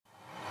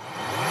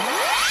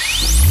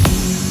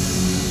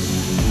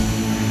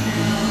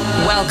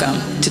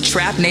Welcome to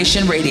Trap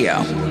Nation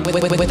Radio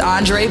with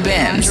Andre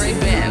Benz. Run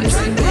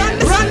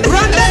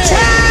the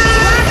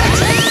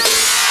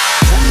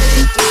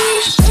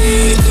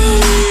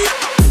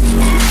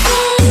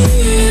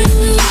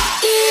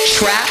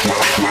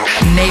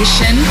Trap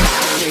Nation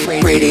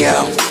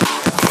Radio.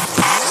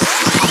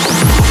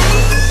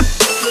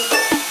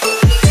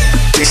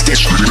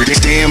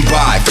 Stand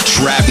by for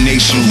Trap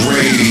Nation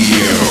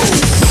Radio.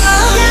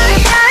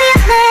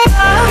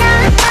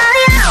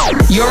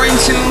 You're in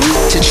tune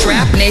to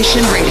Trap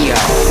Nation Radio.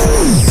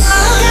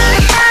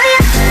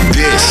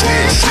 This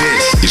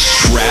is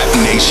Trap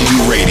Nation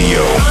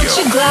Radio.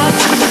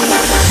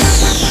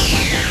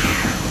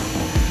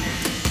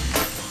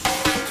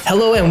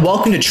 Hello and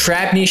welcome to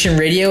Trap Nation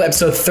Radio,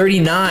 episode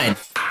 39.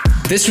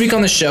 This week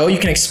on the show, you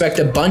can expect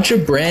a bunch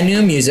of brand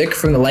new music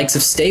from the likes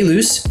of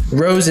StayLoose,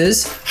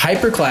 Rozes,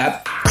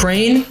 Hyperclap,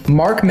 Krane,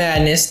 Marc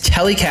Madness,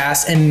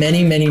 Telykast, and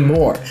many, many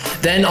more.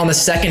 Then on the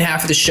second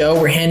half of the show,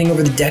 we're handing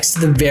over the decks to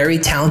the very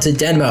talented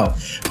DNMO.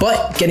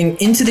 But getting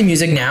into the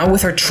music now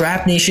with our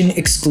Trap Nation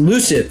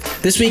exclusive.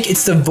 This week,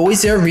 it's the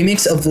Vosai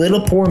remix of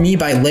Little Poor Me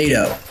by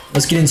Layto.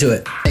 Let's get into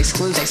it.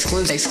 Exclusive.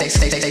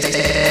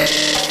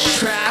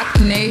 Trap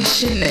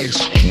Nation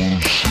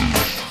exclusive.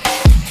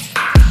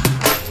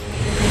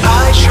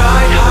 I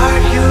tried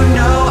hard, you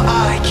know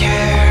I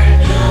care.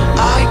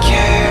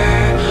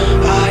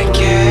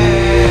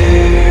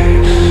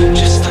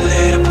 Just a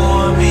little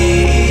for me,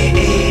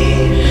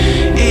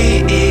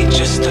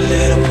 just a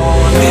little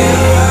for me.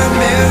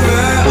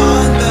 Mirror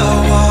on the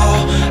wall,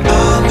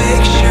 I'll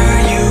make sure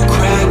you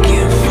crack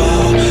and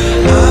fall.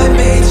 I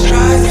made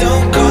strides,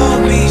 don't call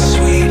me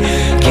sweet.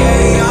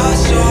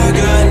 Chaos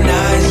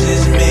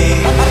organizes me.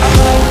 I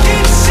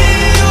can see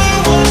you're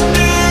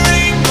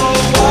wondering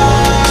why.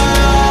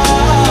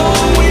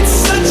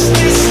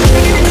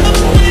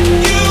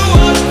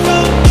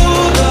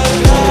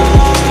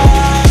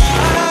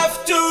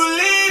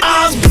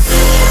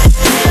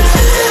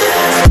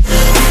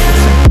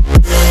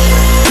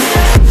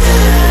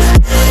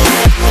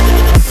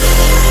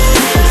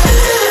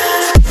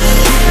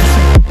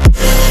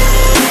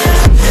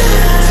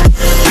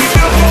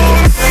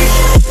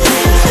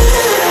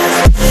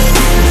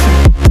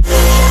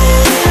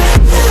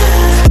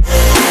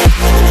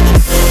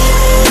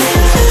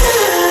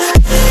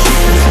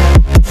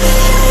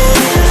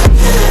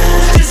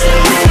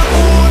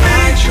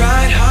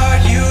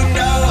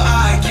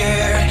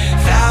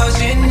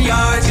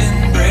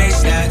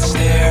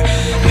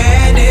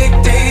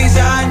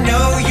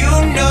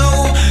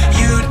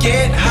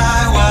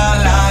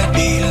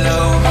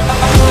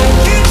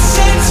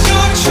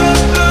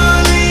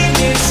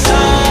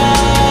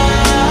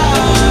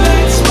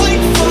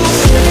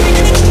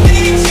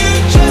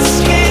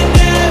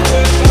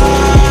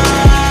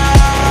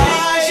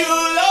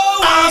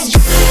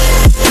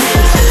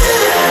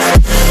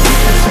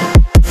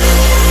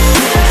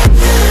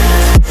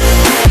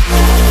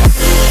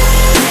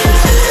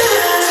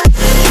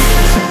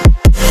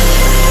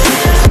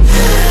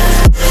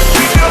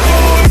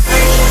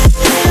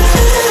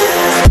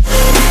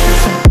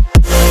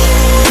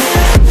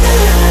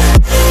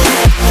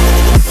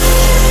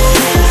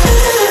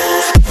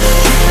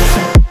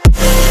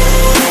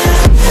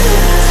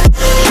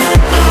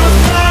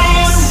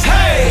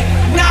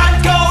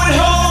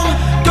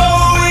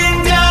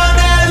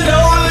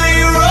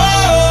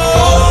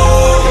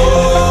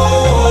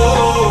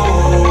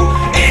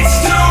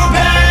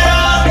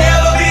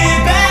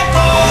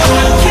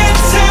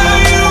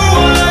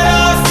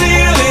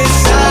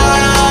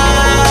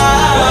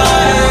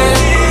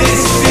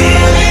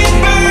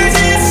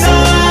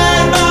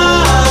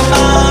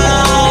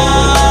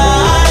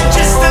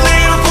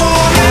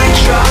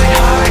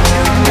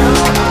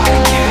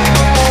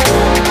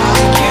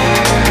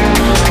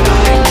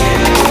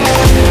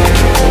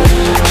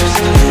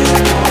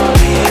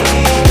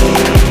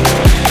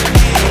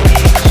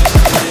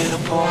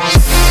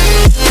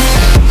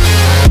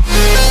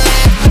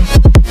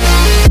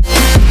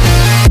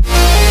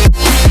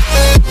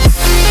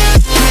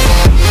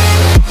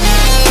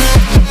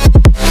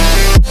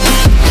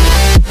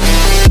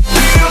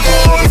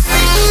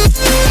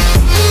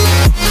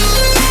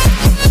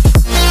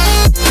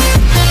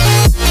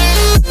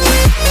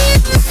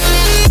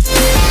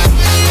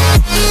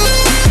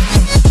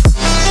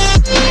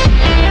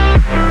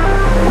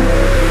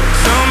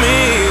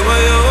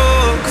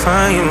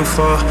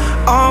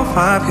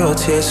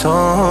 Tears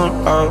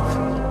on love.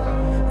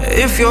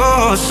 If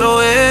you're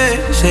so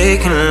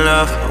taking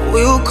love,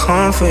 we'll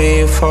come for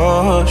you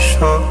for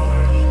sure.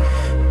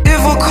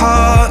 If we're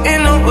caught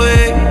in a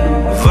wave,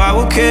 I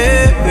will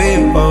carry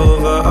you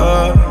over.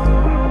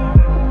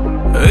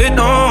 It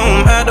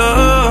don't matter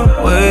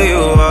where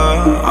you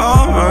are,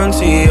 I'll run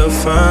to your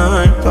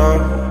front door.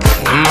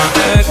 When my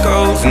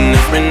echoes in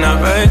different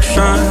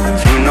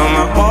directions, you know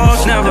my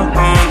heart's never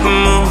on the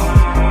move.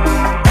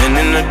 And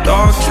in the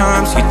dark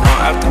times, you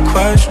don't have to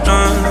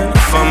question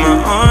if I'm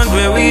around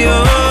where we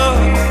are.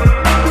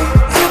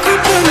 You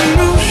could put an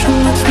ocean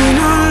between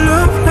our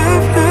love.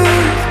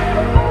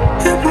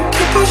 It won't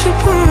keep us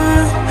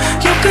apart.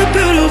 You could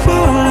build a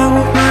wall that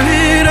will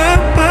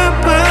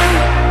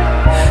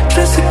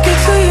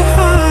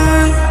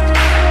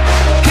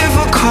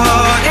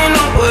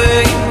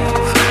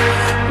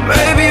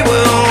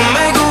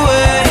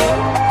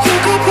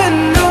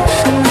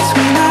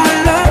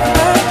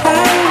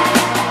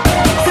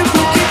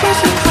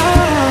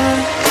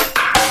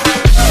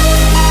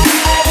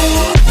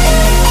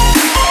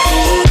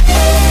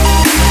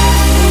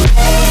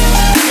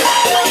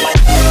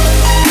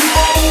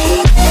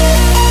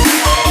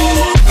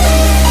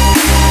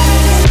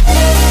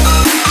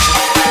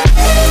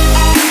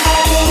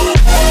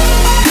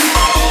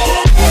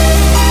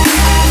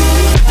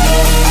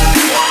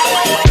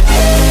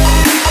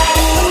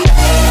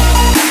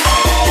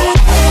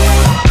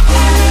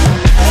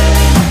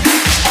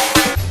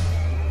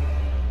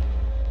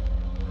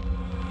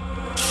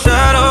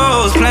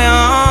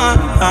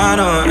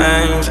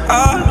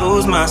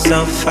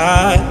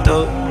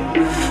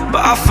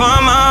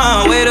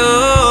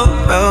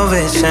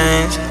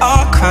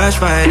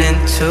crash right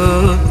into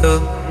you.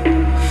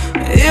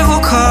 If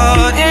we're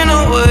caught in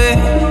a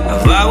wave,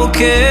 if I will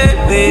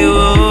carry you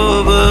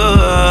over,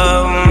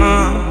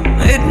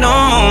 it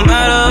don't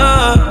matter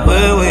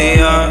where we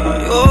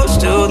are, you're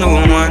still the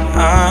one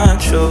I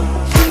choose.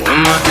 When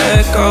my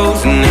head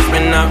goes in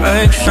different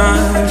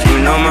directions, you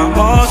know my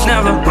heart's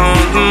never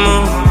on the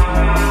move.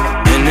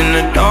 And in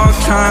the dark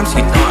times,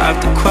 you don't have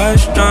to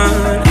question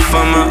if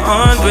I'm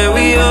on where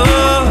we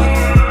are.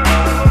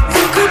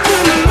 You could be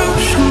an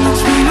ocean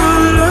between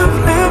our love.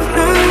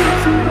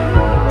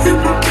 It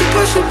won't keep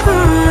us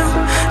apart.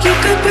 You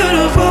could build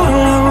a wall,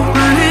 I will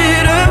run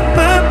it up,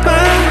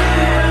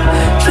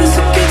 just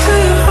to get to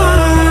your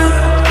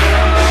heart.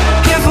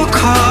 If we're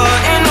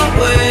caught in a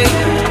wave,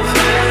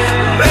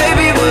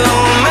 baby,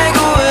 we'll make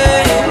a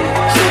way.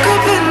 You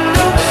could be an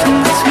ocean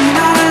between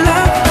our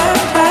love.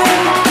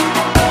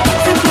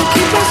 It won't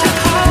keep us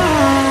apart.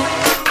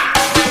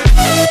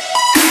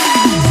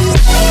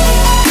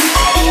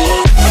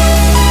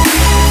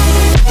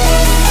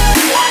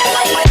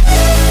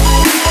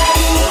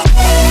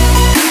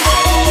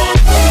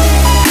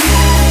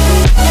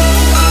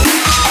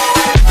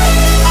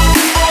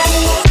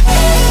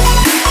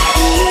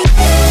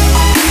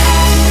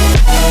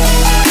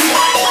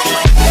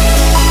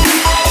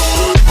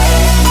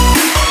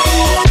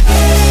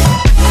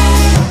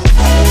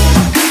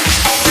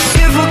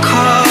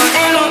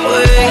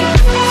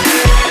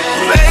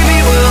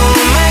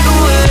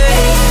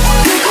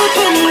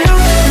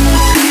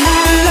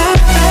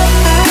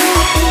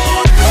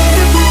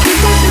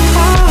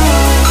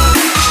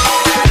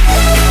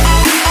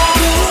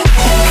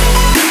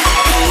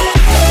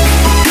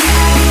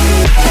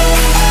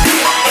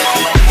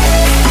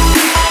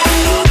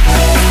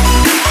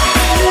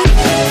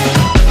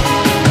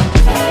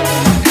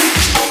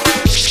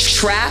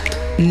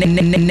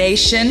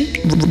 Nation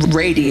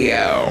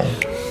Radio.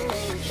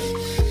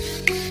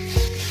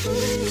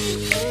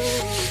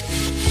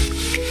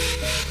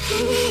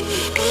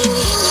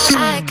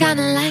 I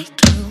kinda like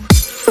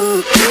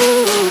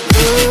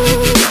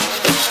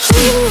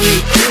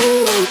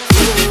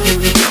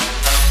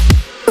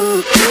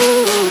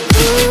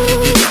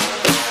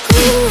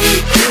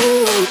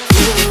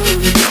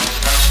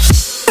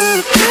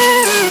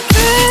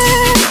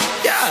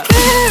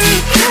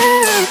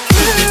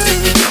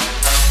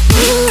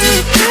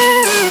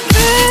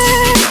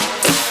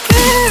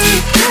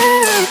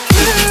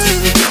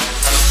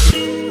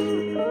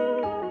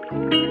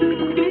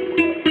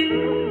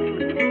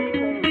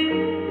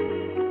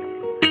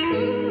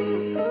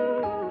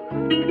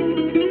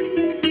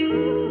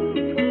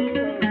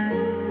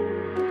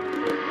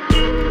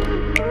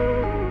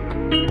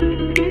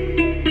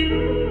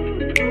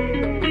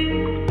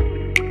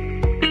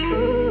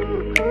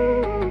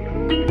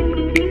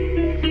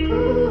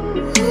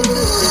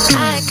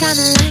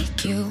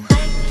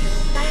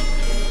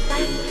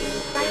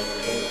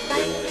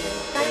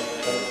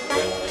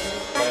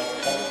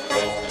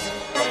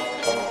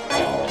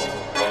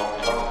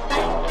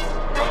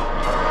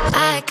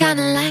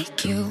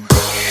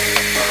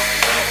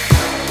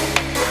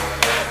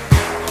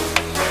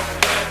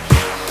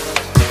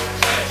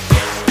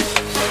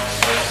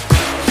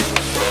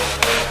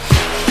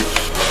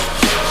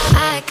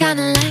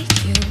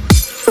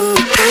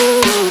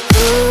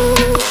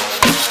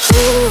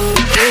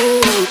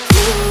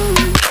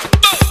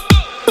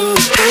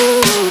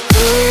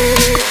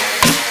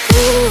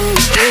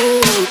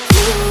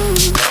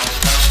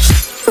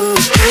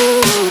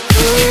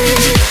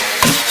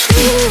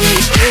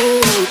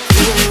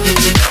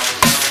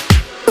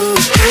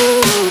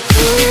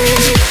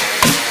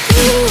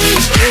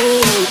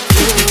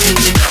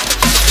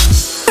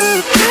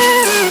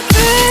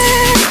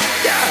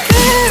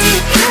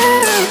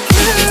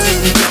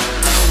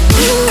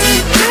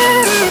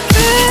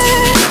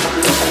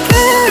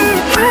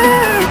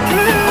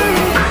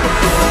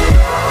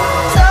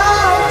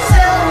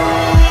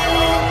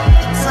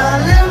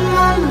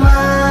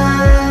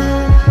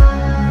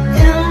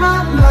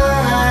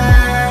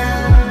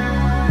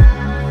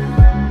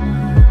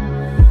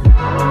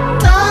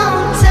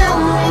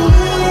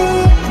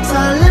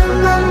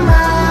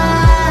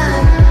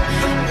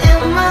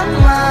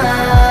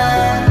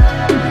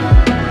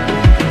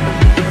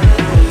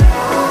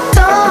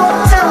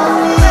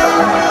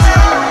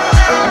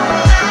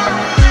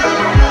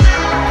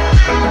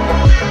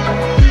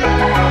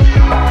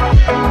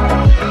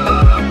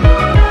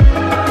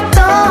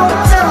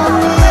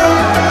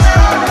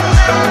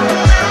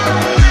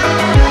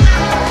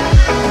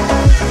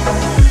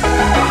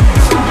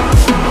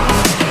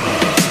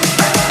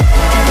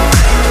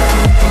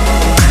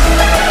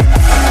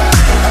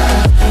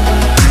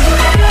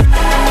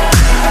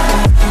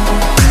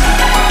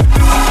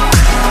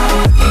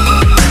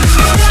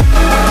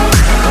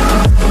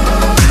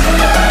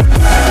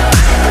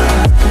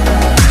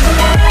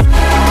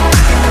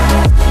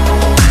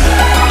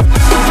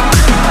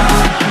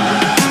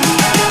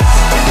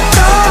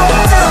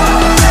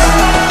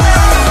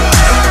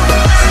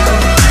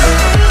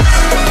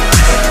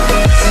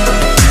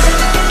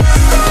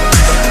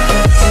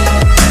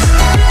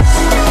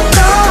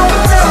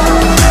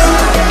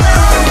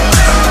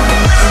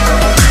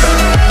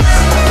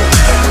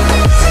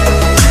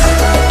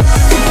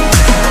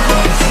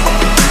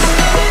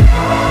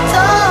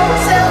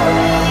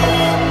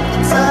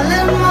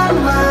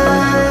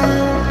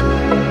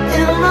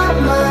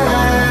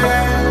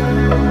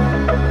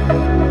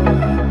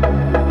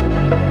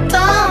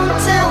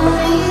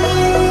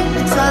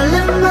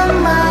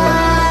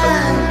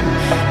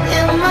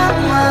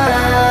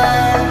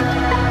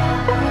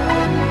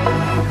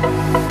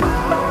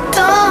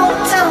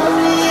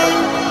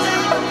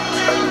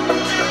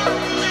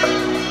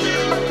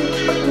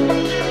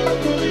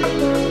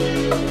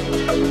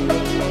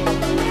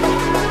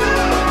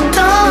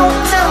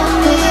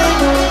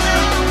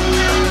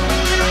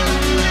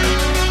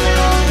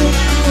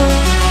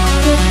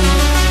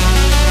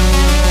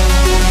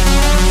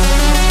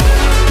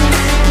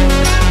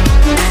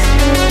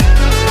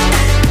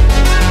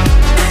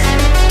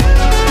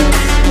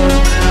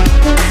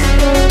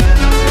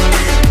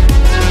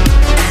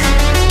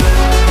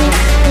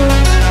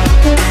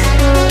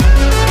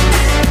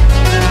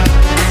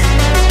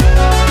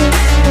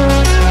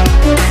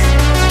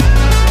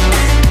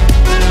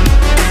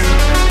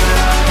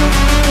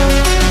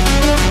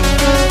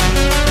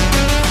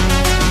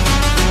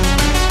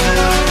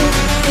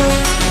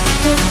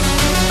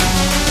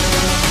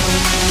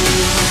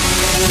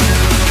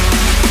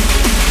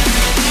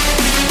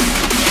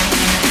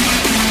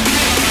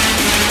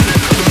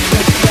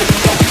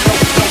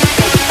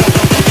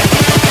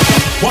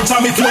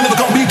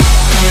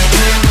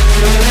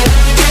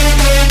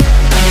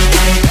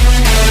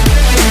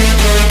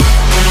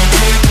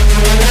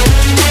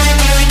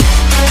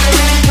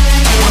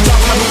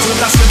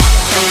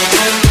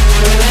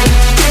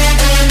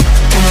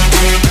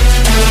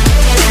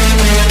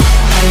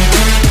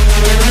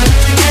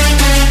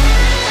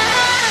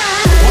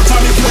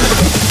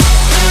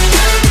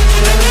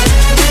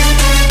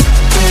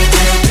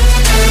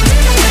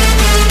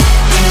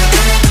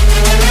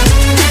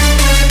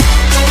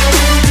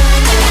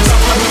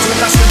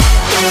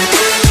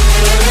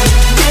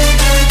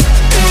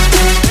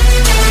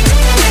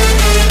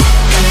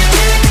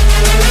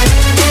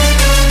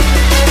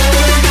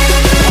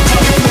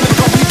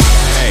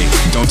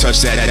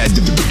Touch that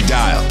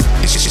dial.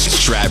 It's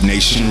just Trap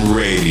Nation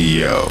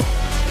Radio.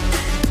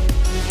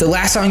 The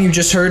last song you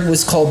just heard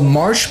was called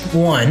Mach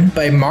One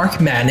by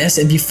Marc Madness,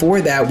 and before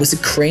that was a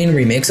Krane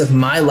remix of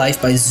My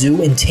Life by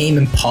ZHU and Tame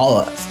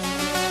Impala.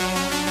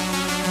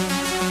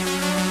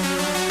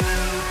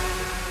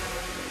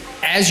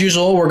 As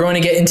usual, we're going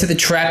to get into the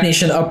Trap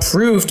Nation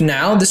approved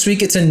now. This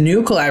week it's a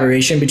new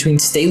collaboration between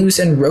StayLoose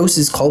and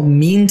Rozes called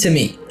Mean to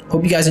Me.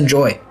 Hope you guys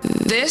enjoy.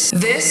 This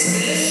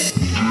is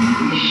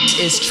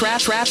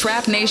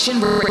Trap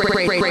Nation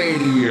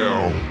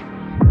Radio.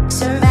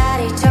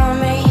 Somebody told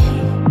me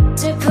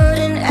to put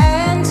an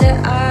end to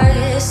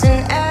us,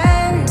 an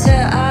end to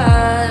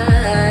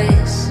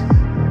us.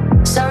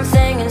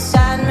 Something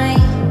inside me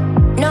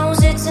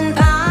knows it's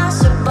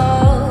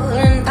impossible,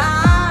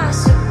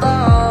 impossible.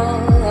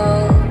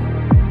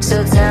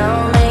 So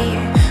tell me,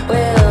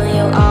 will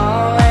you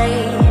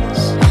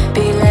always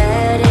be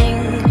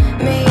letting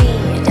me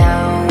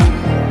down?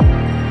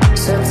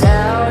 So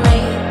tell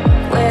me,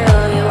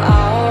 will you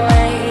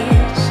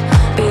always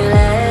be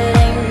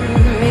letting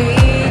me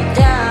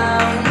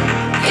down?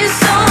 You're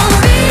so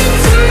mean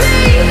to me,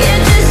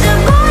 you're just a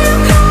boy who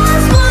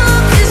cries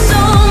look. You're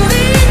so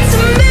mean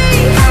to me,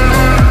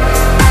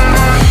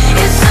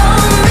 you're so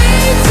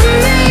mean to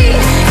me,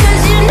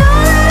 'cause you know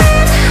that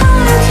it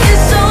hurts.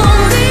 You're so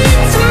mean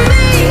to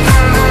me.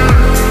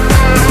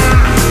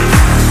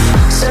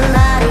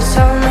 Somebody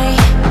told me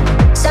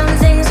some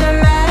things are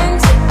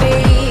meant to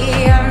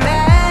be, are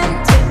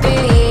meant to be.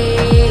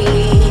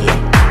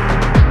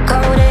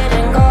 Coated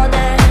in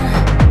golden,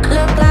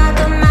 look like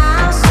a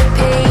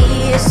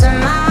masterpiece, a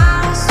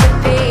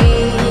masterpiece.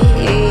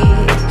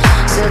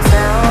 So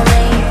tell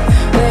me,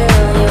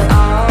 will you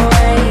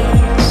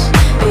always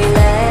be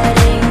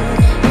letting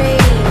me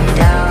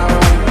down?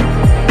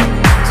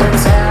 So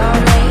tell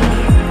me,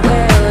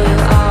 will you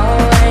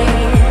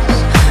always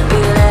be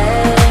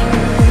letting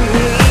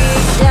me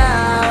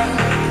down?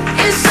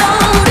 You're so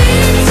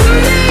mean to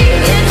me,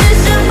 you're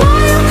just a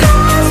boy who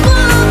cries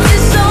look.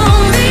 You're so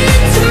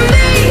mean to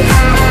me,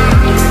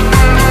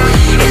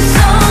 you're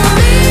so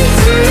mean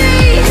to me,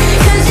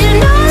 'cause you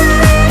know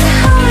that it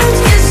hurts.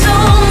 You're so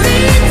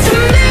mean to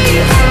me.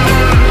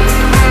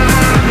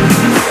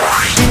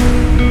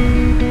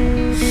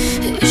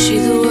 Is she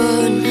the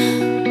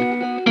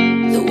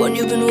one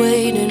you've been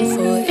waiting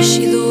for? Is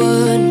she the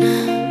one?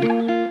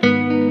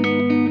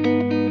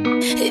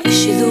 Is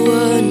she the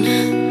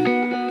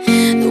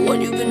one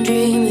you've been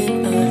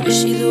dreaming of? Is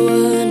she the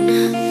one?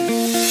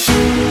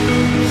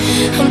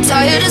 I'm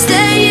tired of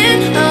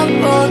staying up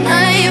all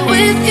night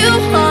with you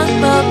on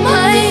my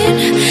mind.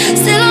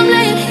 Still I'm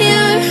laying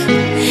here,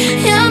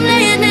 yeah, I'm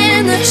laying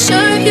in the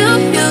shirt you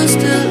used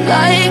to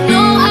like.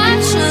 No, I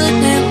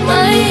shouldn't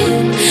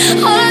mind.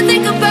 All I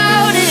think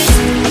about is,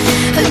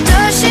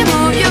 does she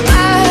move your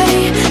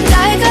body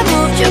like I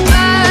moved your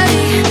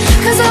body?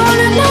 'Cause I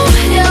wanna know,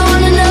 yeah, I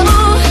wanna know.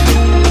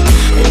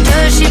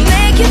 Does she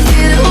make you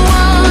feel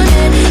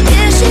wanted?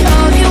 Is she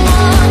all you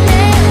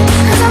wanted?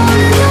 'Cause I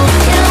wanna know,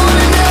 yeah, I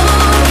wanna know.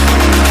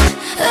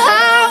 I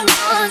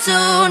want to know.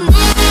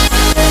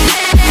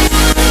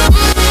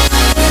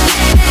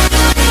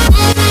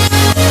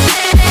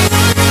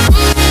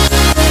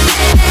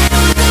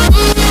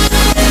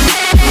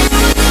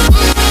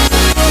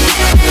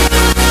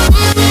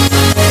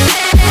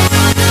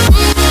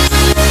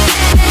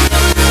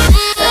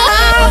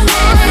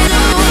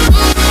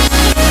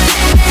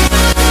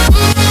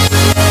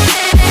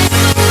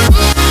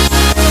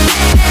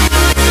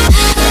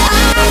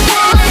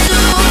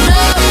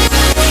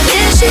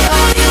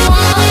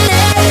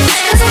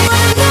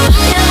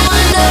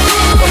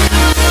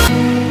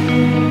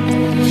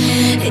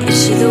 Is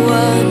she the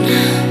one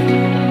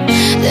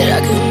that I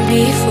couldn't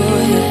be for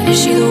you? Is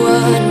she the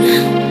one?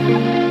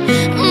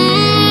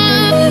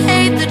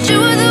 Hate that you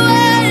were the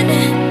one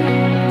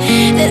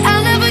that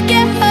I'll never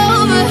get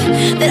over,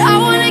 that I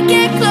wanna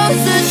get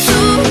closer to.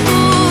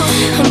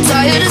 I'm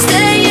tired of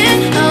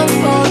staying up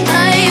all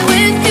night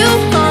with you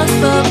on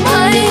my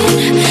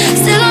mind.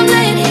 Still I'm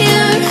laying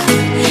here,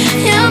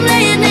 yeah, I'm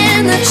laying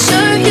in the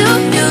shirt you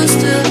used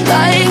to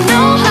like.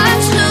 No, I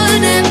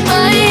shouldn't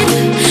mind.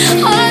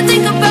 All I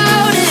think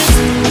about is,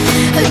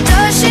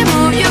 does she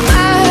move your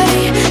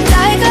body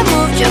like I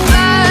moved your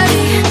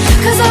body?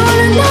 'Cause I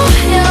wanna know.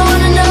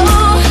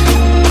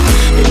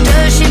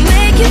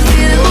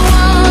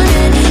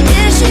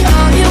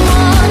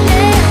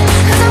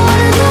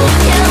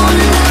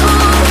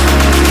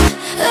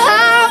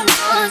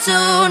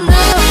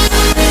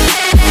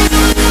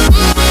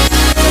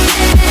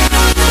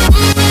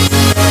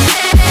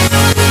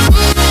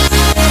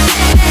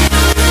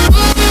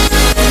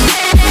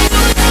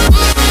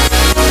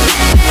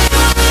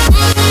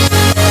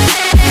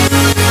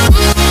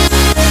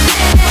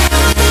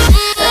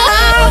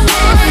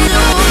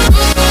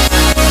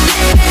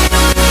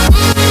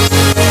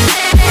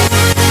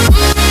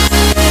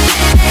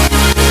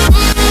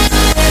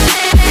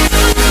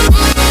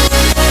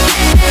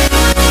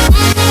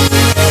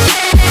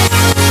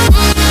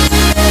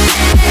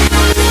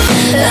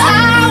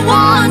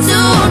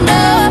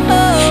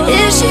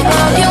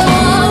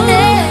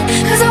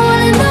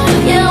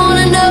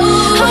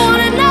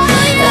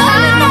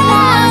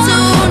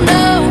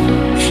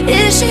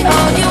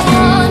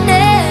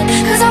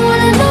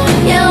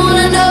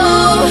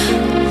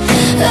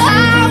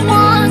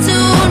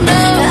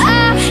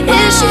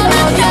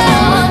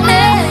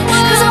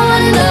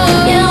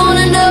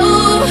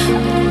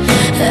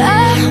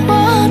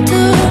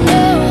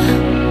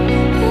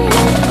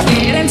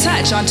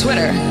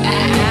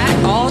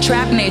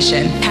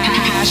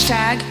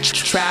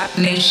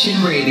 Trap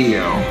Nation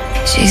Radio.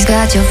 She's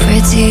got your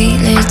pretty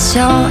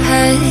little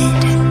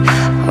head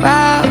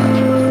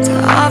wrapped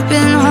up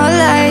in her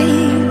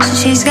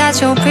legs. She's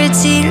got your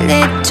pretty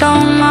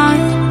little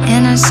mind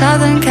in a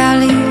Southern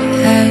Cali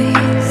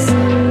haze.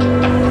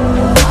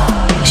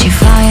 She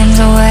finds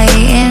a way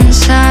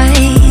inside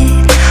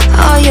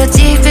all your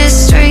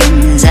deepest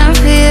dreams and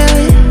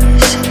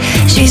fears.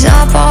 She's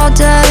up all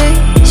day,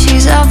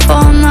 she's up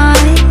all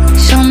night.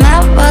 She'll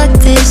never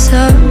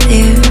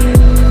disappear.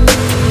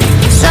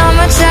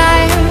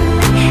 Summertime,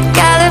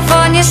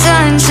 California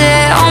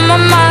sunset on my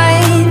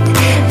mind.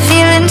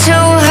 Feeling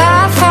too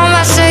high for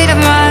my state of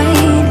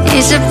mind.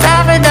 It's a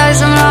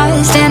paradise, I'm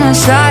lost in a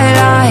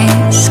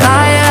skyline,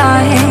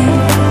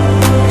 skyline.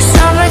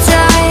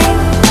 Summertime,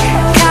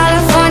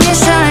 California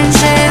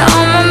sunset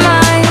on my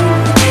mind.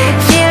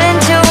 Feeling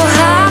too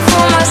high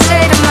for my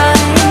state of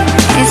mind.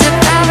 It's a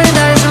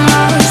paradise, I'm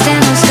lost in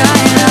a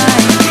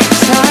skyline,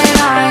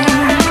 skyline.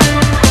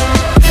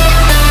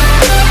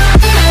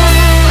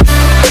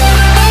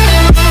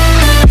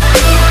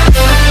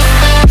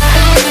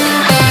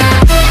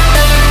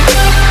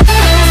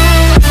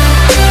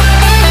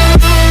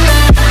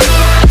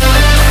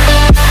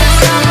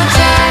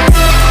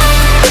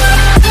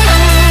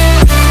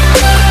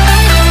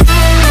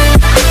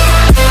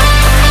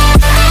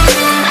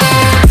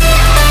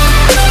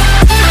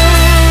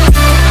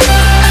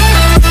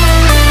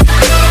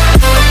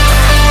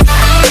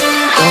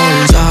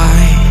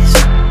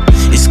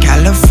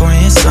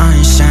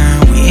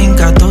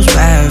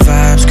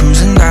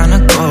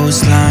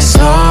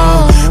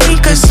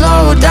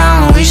 Slow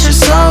down, we should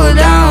slow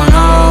down,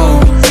 oh,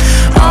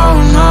 oh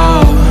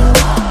no.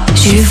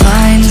 She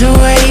finds a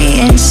way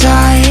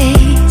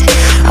inside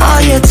all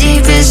your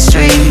deepest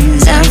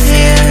dreams and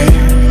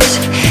fears.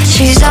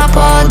 She's up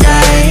all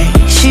day,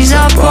 she's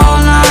up all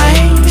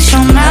night.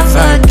 She'll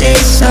never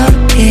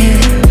disappear.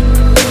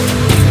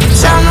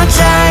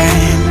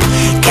 Summertime,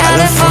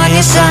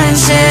 California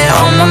sunset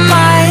on my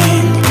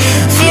mind.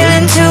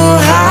 Feeling too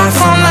high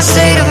for my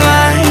state of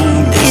mind.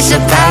 It's a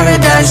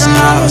paradise, I'm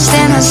lost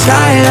in a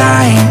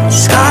skyline,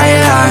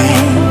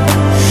 skyline.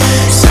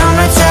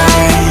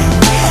 Summertime,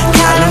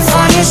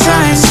 California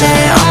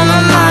sunset on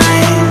my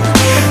mind.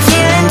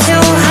 Feeling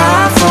too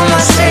high for my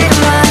state of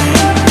mind.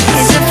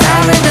 It's a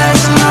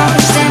paradise, I'm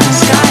lost in a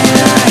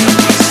skyline,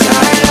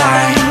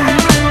 skyline.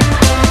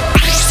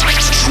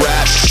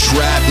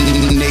 Trap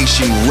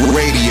Nation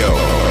Radio.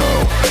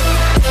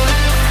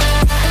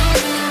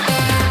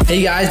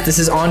 Hey guys, this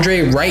is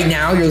Andre. Right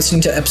now, you're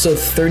listening to episode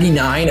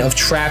 39 of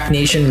Trap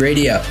Nation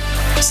Radio.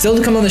 Still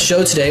to come on the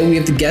show today, we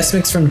have the guest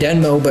mix from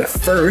DNMO, but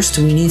first,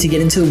 we need to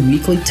get into the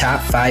weekly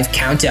top 5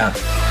 countdown.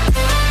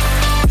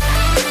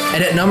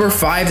 And at number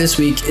 5 this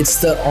week, it's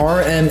the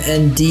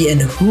RMND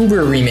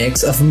Hoober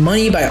remix of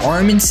Money by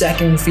Arman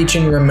Cekin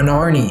featuring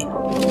Rmarni.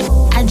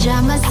 I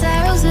drown my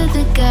sorrows with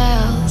the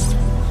girls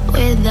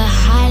with the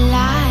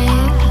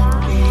highlight.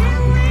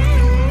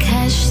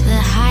 Catch the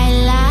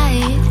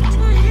highlight.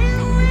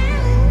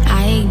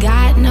 I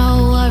got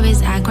no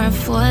worries, I grind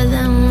for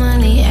the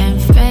money and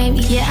fame.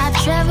 Yeah, I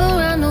travel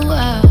around the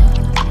world,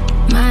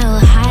 my whole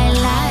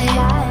highlight.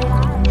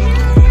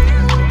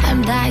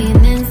 I'm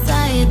dying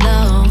inside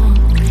though.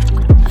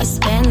 I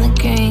spend the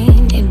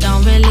green, it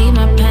don't relieve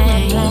my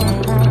pain.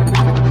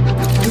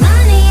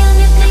 Money,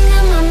 only thing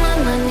on my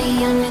mind, money,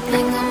 only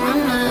thing on my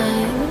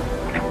mind.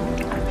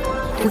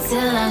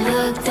 Until I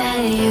looked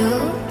at you,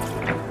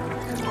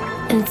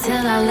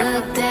 until I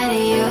looked at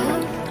you.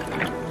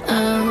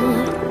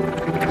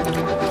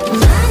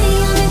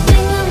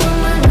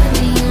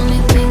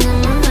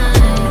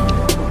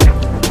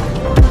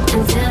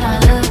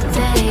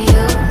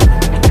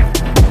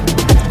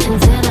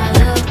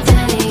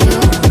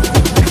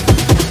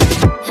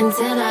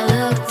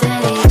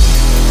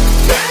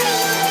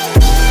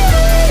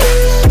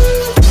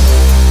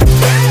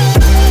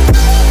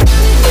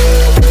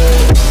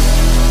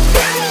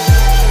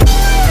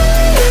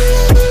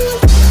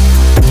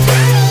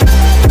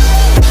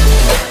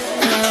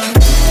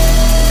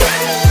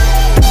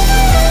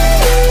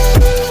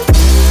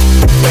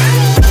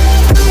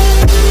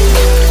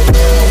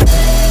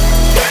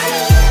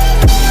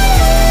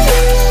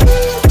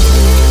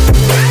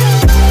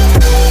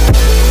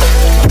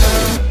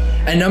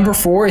 At number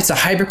 4, it's a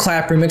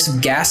Hyperclap remix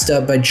of Gassed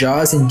Up by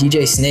JAUZ and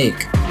DJ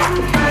Snake.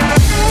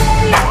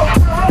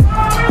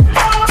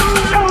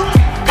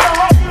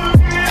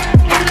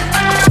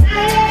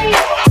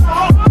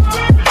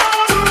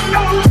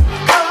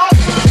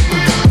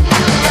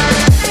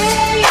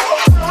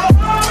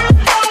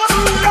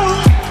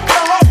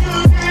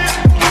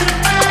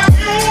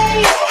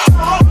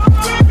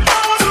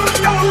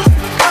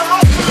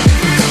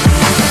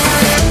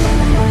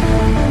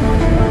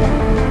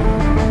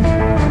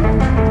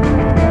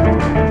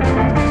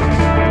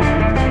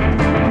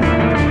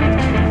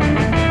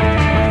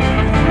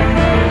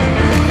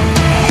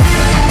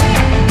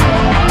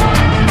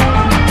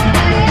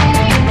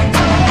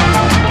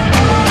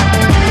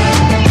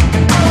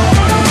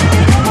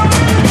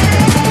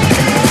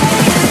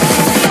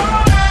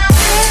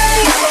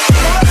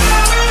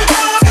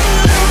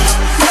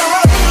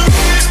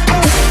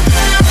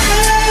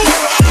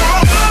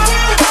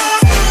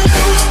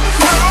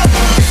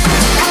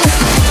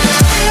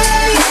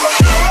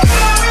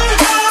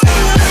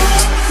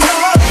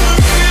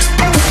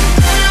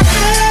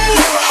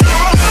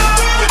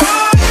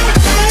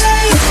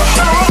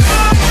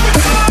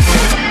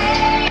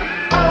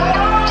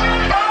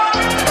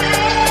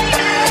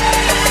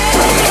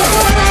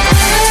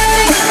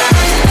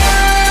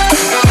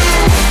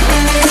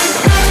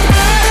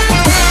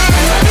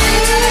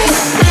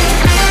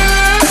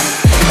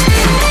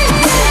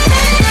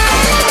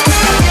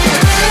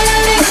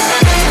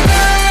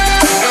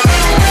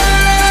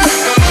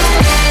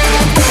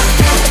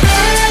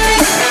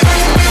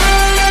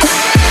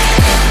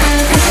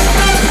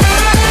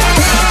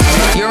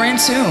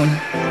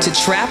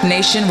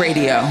 Nation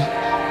Radio.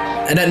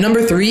 And at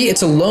number 3,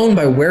 it's Alone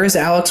by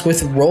whereisalex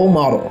with Role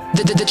Model.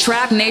 The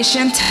Trap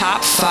Nation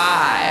Top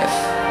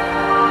 5.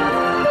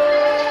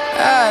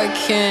 I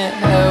can't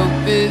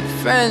help it,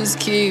 friends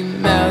keep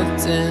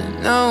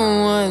melting.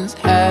 No one's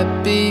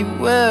happy,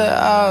 we're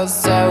all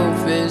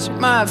selfish.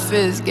 My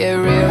fists get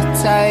real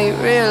tight,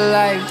 real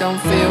life don't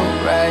feel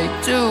right.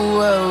 Do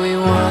what we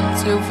want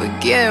to,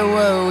 forget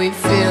what we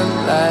feel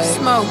like.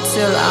 Smoke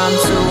till I'm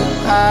too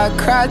high,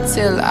 cry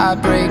till I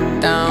break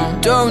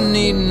down. Don't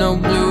need no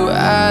blue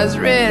eyes,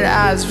 red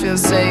eyes feel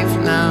safe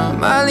now.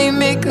 Molly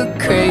make her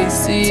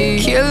crazy,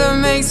 tequila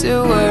makes it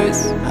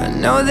worse. I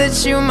know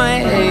that you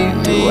might hate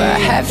me, I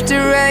have to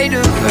write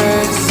a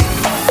verse.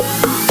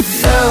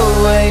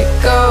 No way,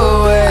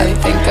 go away, I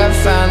think I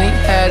finally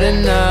had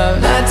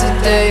enough. Not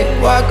today,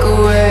 walk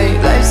away,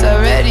 life's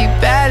already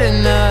bad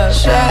enough.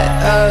 Shut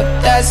up,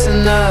 that's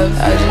enough,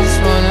 I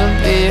just wanna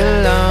be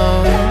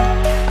alone.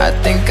 I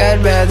think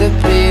I'd rather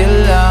be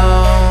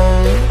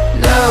alone.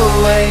 No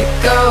way,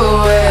 go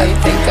away, I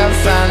think I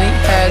finally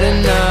had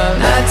enough.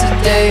 Not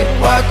today,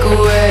 walk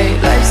away,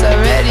 life's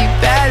already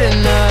bad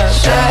enough.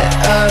 Shut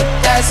up,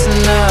 that's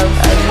enough,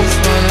 I just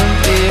wanna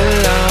be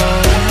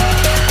alone.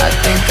 I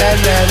think I'd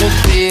rather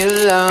be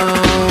alone.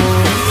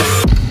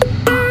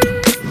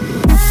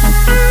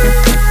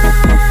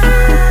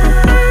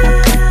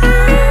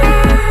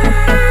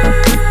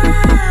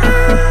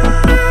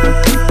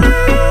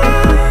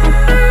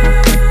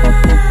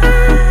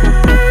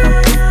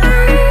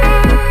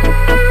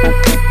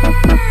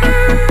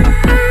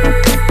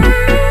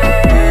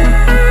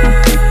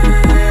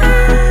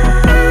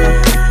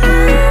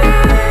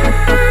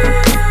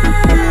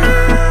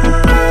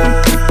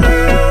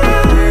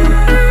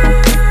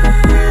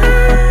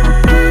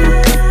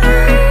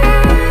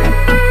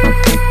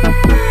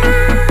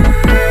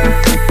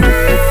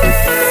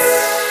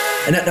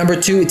 Number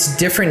 2, it's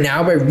Different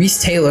Now by Reece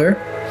Taylor.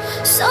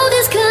 So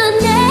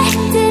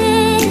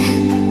disconnected,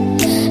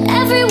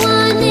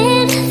 everyone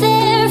in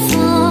their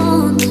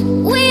phones.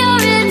 We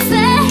are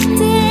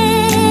infected,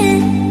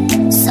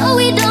 so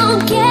we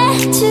don't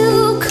get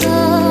too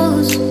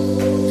close.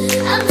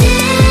 I'm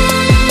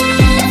different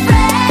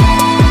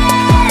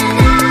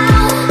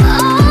now.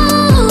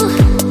 Oh,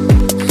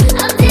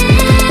 I'm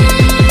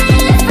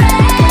different now.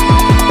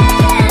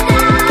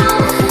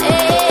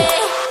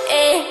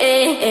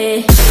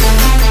 Eh.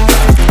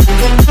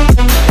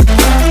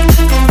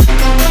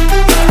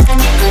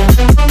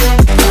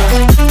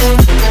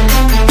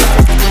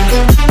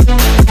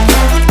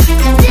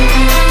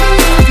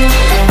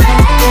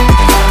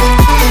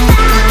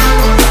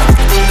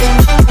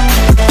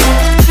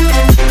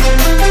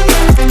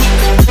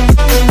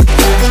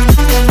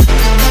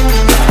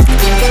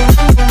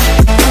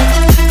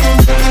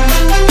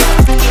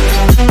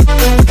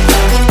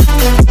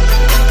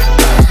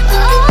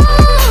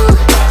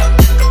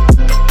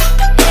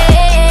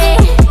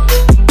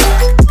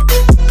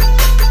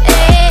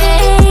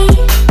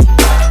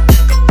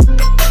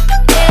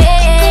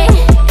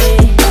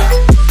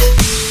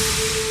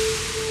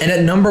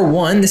 Number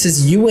 1, this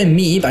is You and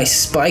Me by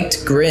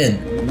SpikedGrin.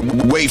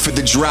 Wait for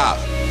the drop.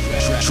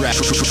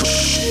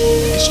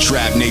 It's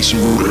Trap Nation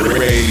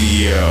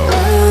Radio.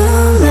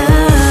 Oh,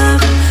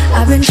 love,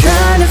 I've been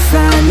trying to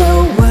find the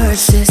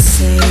words to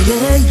say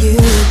to you.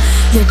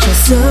 You're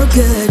just so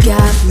good,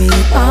 got me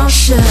all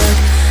shook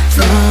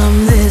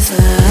from this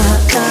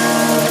love.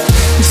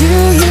 Do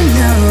you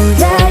know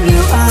that you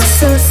are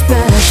so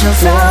special?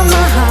 From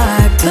my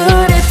heart,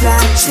 put it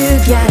back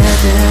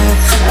together.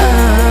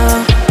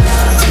 Oh,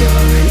 you're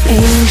an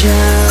angel.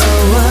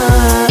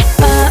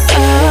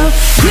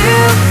 You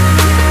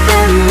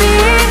and me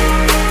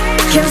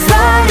can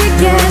fight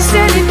against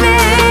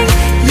anything.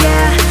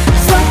 Yeah,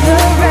 fuck the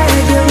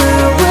regular,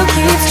 we'll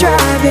keep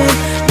striving.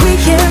 We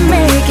can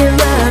make it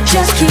love,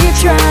 just keep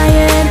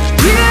trying.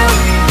 You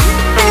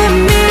and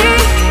me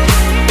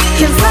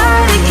can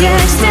fight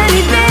against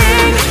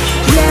anything.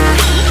 Yeah,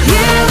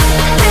 you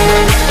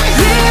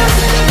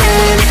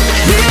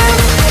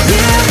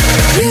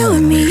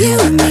and me.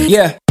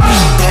 Yeah.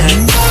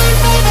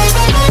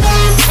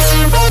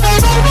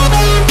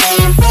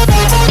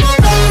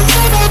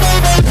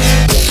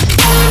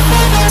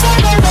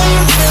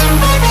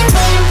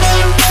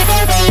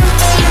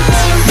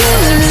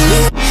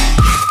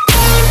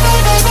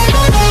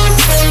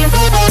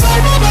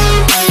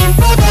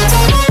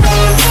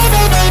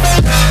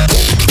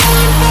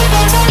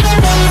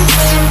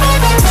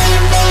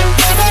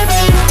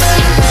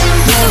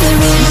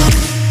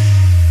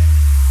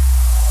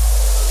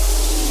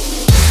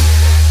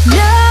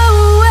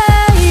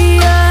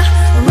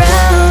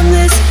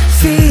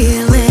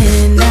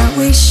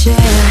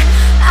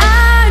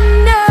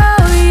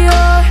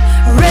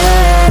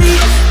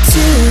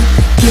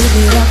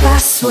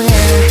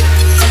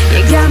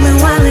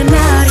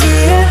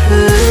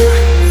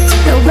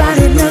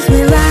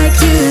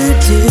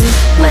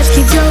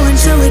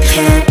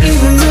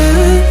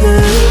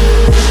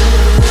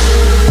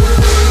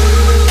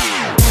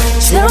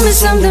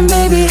 Something,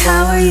 baby,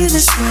 how are you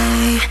this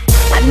way?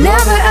 I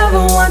never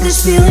ever want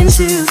this feeling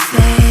to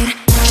fade.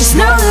 Just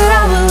know that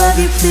I will love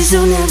you, please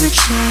don't ever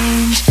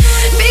change.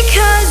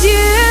 Because you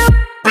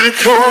and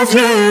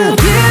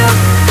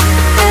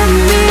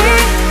me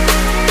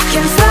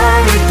can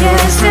fight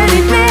against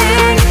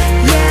anything.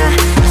 Yeah,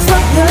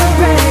 fuck the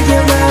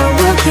regular,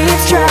 we'll keep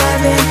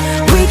striving.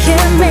 We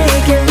can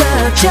make it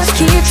work, just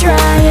keep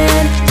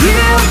trying.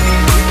 You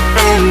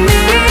and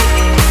me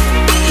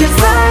can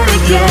fight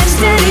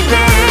against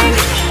anything.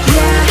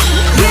 Yeah,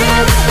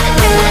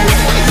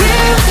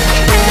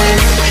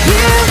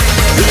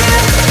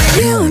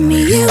 you and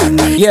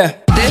me. Yeah.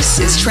 This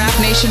is Trap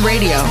Nation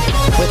Radio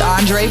with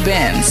Andre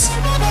Benz.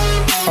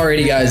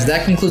 Alrighty guys,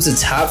 that concludes the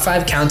top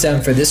 5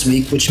 countdown for this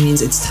week, which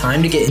means it's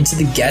time to get into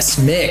the guest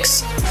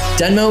mix.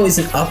 DNMO is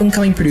an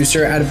up-and-coming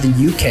producer out of the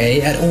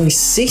UK. At only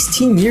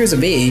 16 years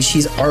of age,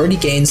 he's already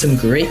gained some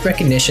great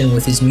recognition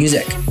with his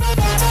music.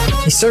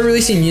 He started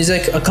releasing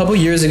music a couple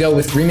years ago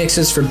with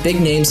remixes for big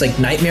names like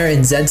Nightmare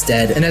and Zed's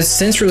Dead, and has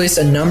since released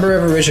a number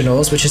of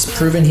originals, which has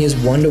proven he is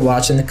one to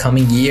watch in the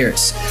coming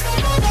years.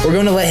 We're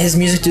going to let his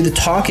music do the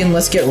talking.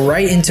 Let's get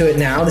right into it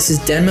now. This is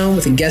DNMO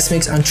with a guest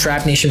mix on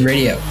Trap Nation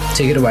Radio.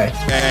 Take it away.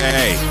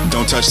 Hey,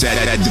 don't touch that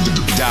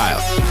dial.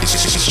 It's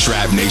just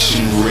Trap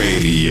Nation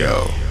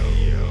Radio.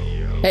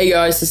 Hey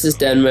guys, this is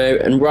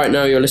DNMO, and right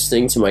now you're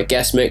listening to my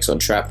guest mix on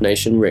Trap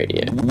Nation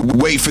Radio.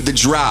 Wait for the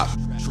drop.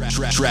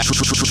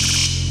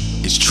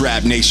 It's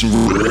Trap Nation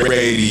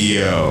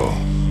Radio.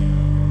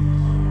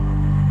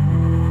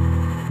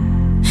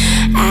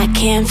 I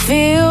can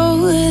feel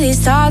these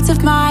thoughts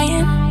of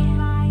mine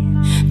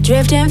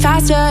drifting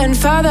faster and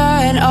further,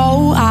 and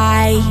oh,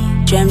 I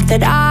dreamt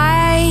that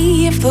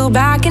I flew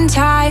back in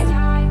time.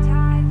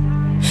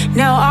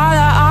 Now all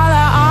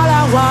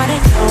I wanna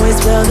know is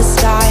will the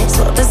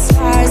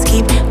stars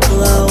keep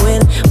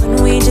glowing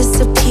when we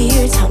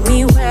disappear? Tell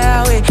me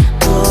where we're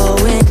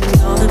going.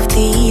 All of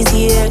these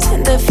years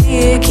and the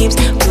fear keeps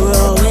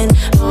growing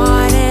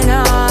on and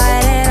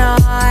on and on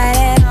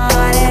and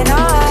on and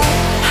on.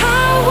 I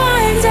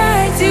wonder,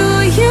 do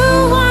you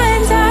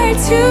wonder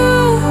too?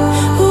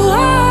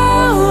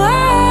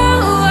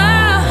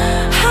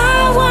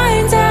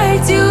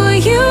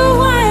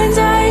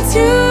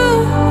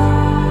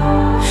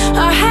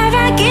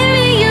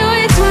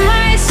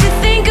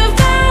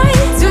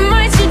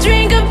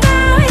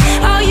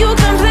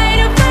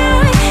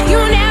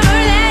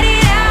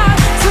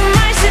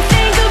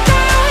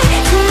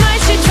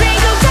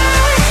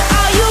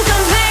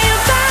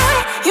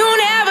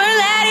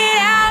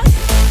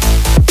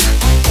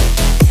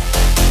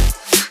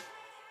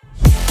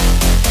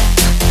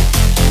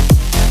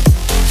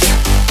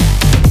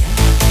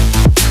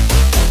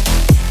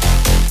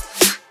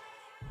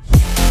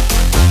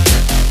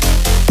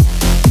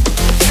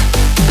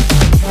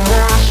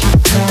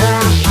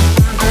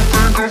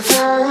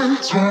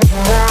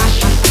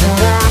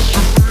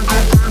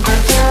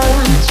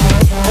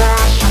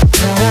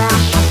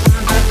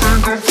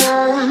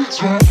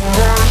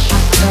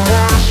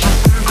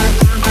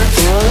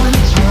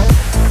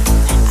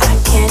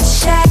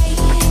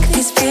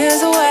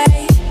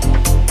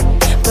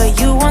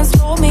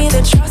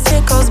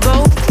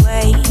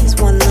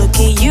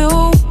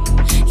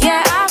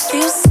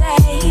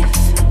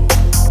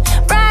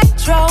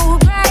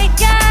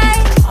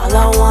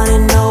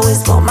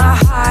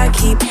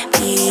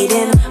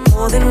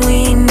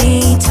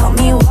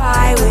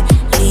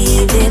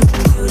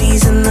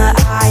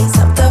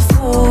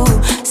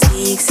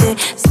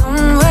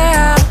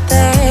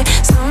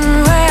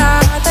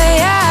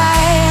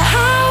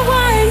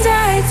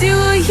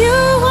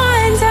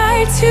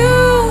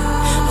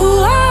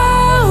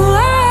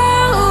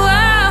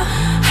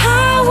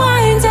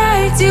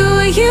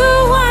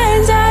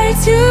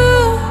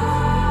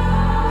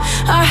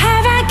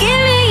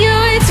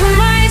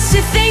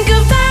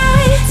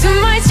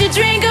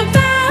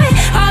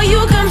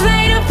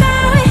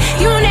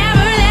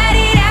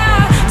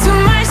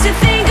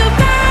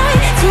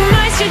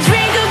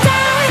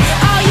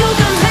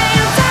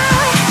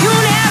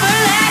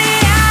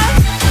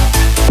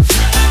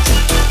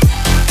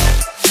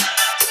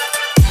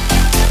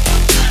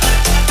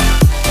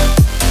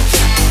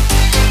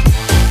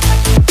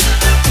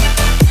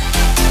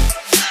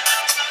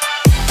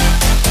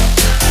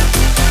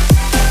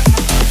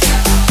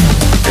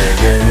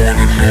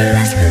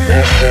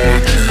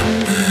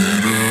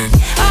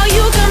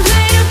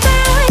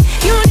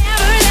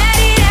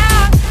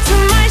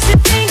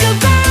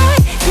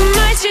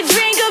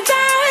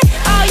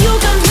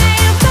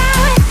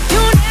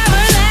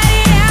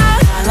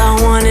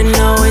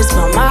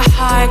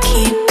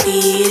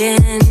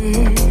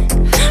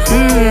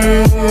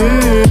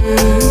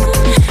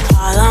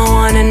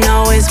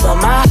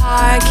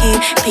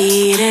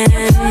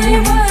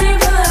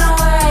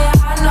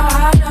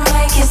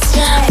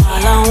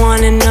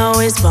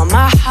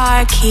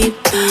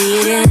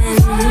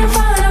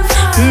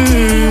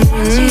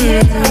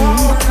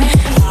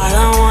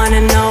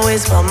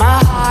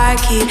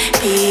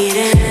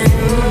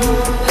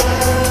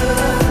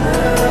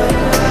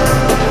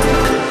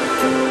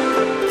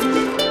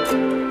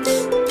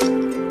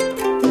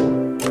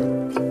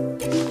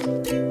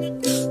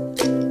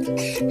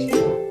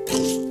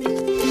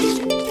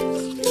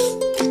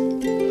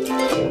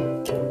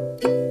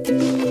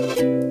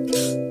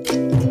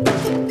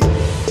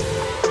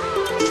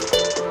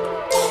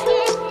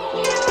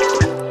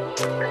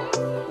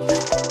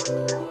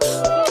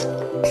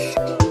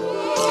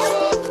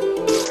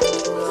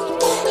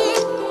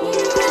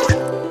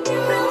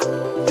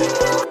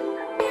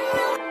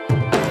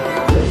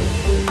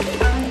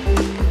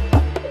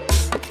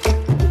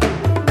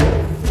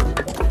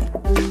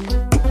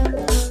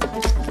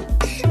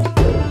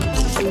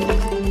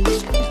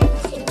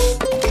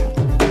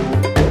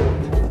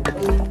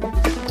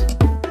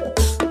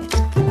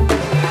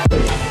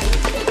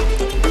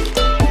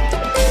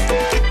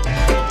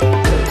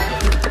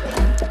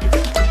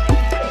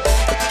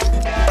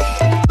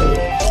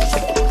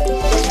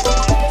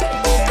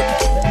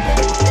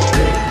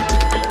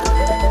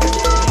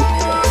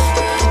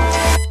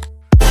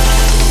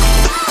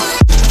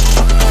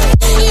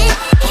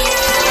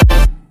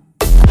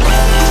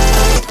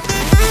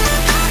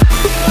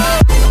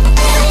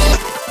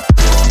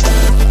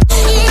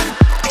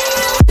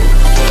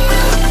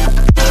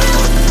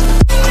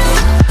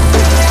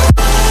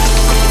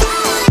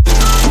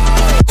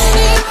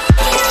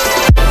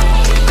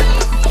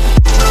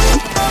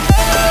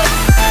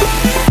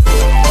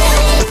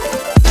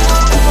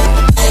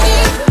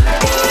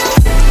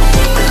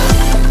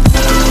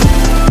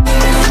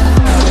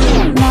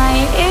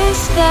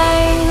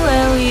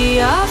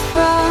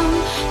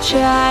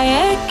 try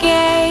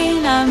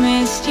again. I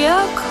missed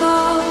your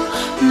call,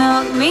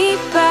 knock me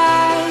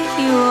back.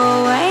 You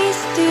always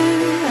do,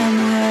 and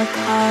we're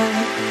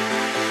apart.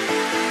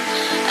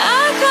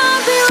 I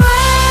can't be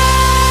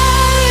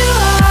where you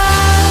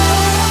are.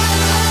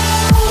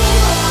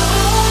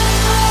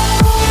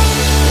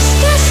 This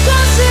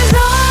distance is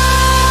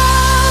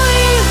all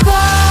you've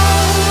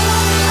got.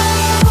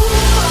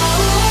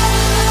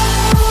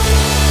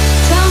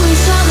 Tell me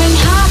something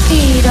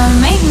happy, don't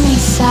make me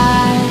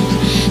sad.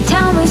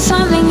 Tell me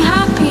something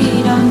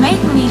happy, don't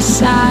make me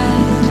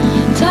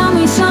sad. Tell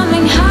me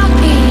something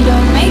happy,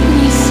 don't make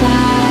me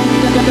sad.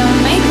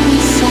 Don't make me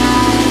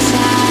sad,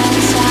 sad,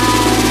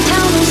 sad.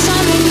 Tell me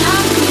something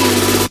happy.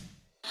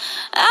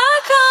 I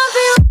can't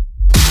be.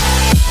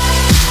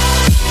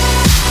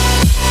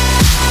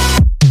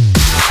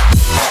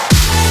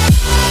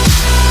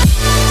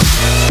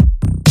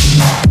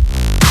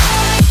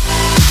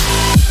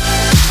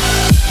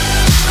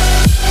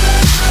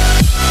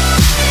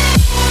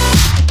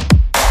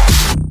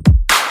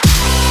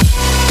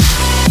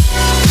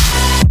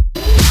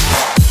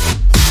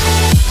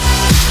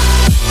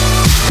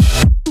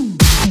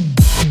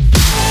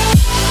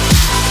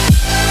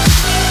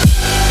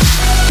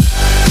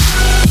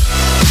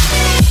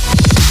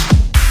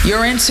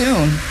 You're in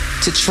tune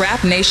to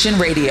Trap Nation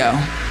Radio.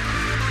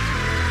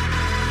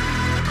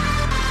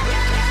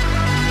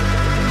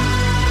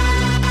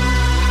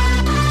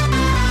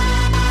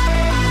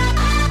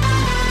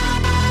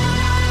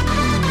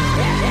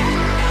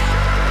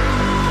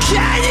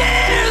 Can you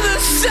hear the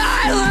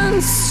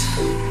silence?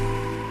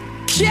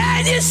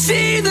 Can you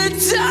see the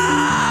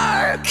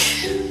dark?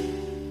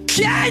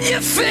 Can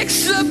you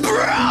fix the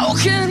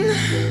broken?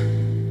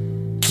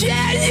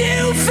 Can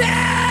you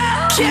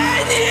feel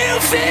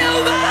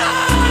the heart?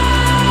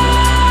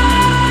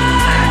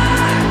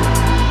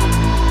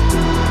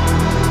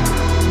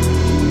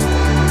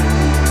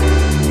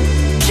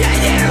 Can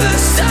you hear the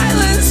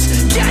silence?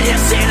 Can you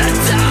see the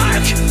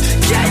dark?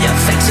 Can you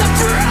fix the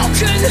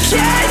broken?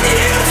 Can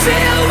you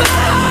feel the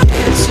heart?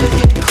 It's to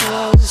get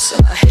close,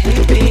 I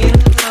hate being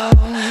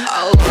alone. I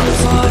long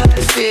for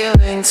that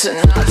feeling to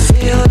not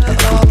feel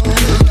at all.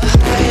 The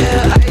higher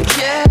I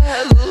get,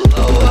 the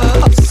lower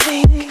I'll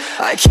sink.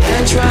 I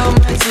can't drown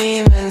my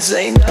demons,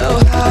 they know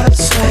how to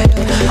swim.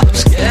 I'm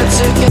scared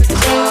to get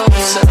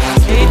close, and I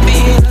hate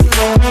being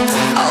alone.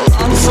 I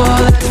long for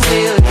that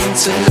feeling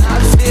to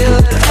not feel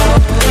at all.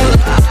 The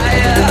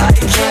higher I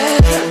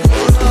get, the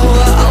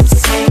lower I'll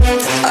sink.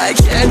 I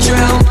can't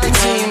drown my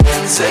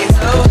demons, they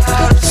know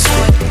how to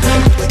swim.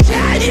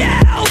 Can you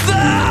help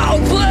the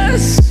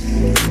hopeless?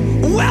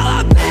 Well,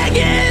 I'm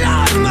begging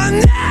on my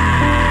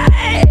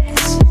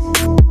knees.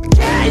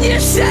 Can you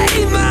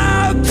save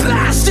my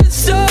bastard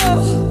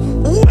soul?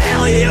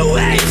 Will you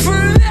wait for me?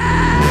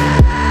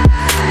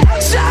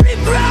 I'm sorry,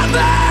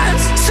 brother.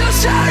 So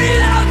sorry,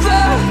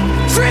 lover.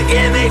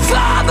 Forgive me,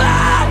 father. I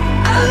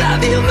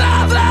love you,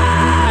 mother.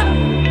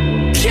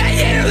 Can you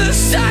hear the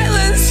silence?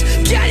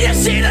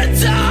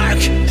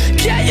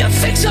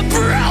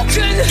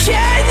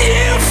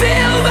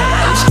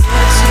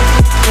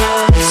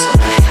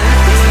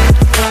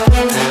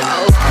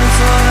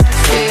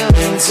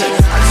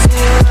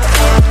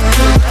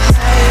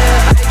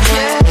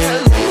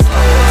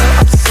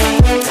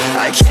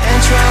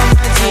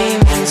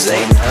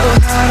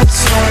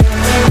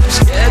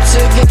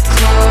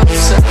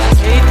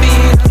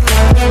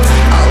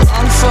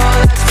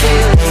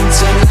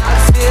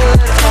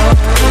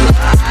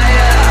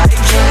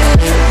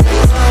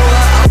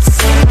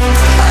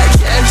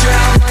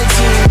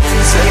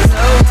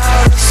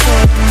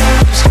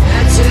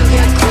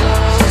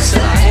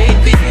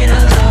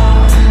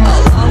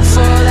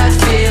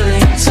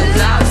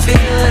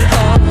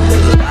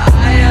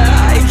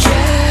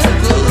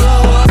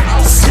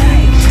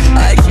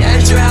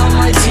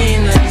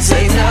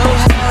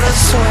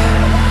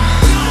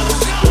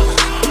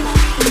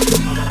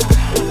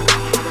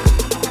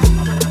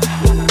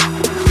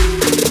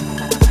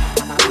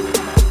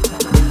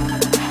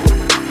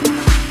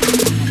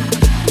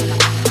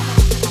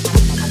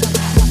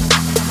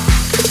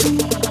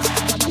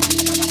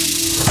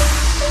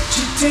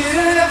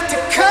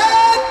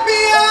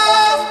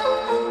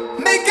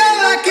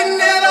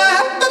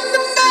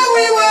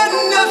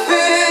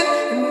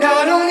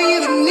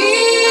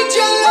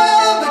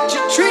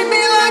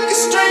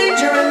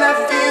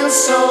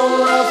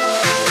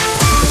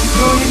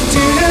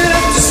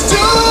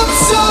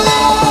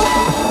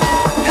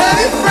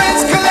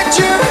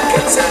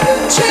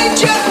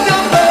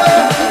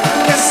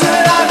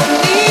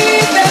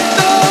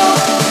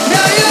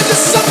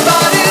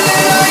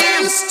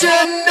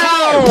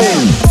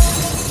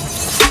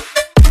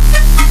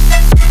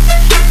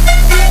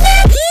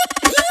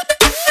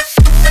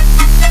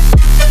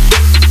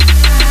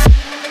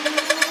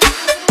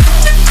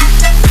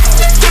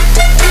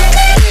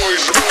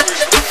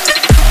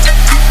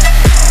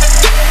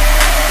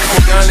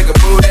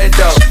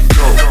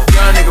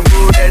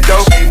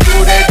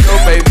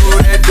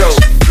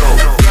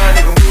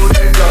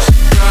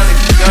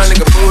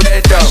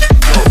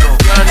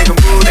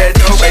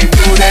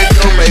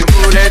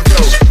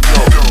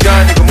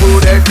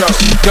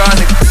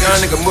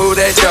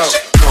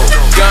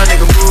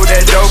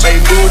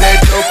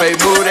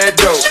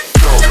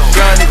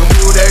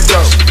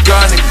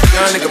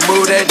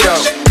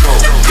 dope.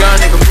 Young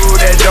nigga move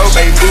that dope,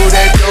 baby, move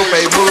that dope,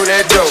 baby, move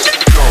that dope.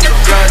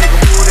 Young nigga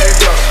move that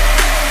dope.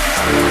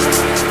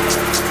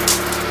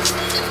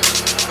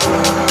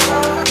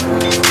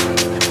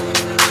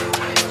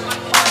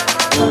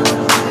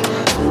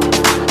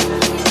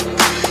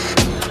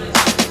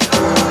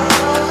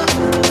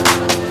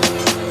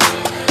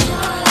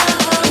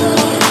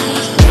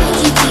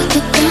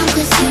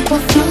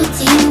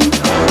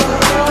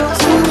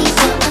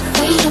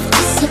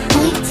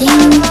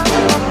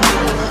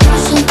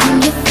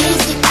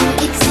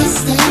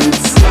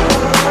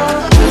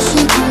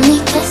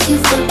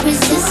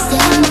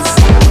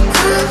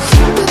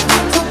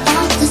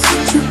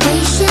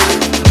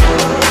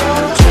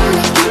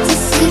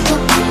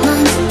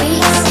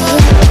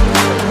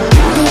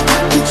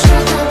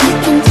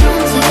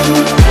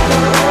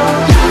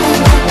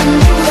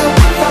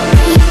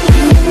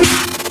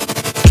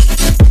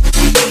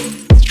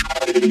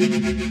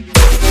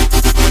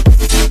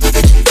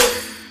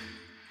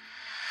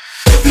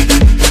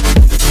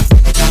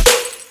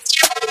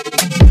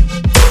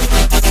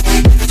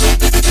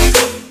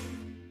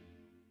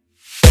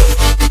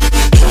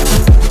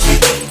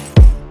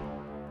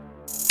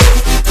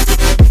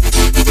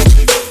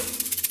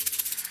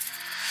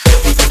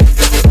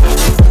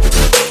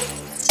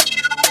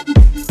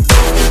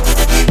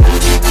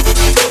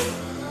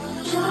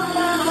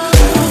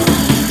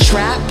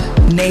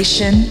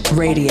 Nation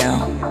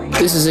Radio.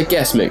 This is a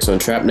guest mix on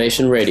Trap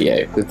Nation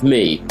Radio with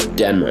me,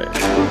 DNMO.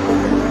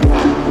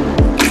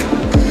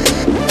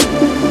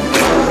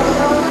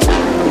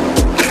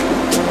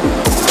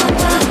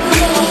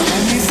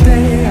 And we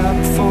stay up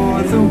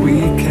for the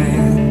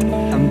weekend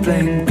and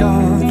blame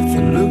God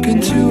for looking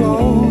too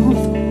old.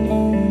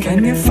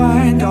 Can you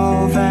find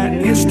all that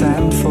you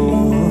stand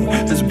for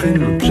has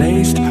been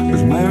replaced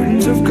with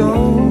mountains of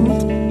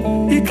gold?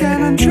 You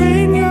can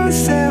untrain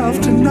yourself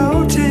to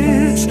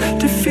notice,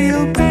 to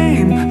feel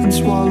pain and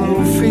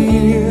swallow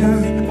fear.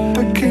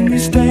 But can you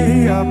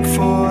stay up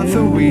for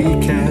the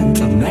weekend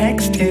till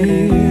next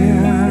year?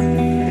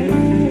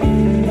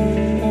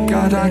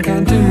 God, I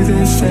can't do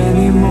this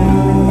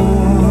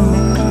anymore.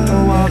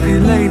 Though I'll be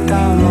laid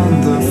down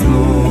on the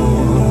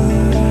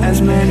floor,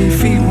 as many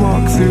feet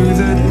walk through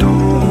the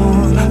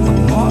door,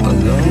 I'm not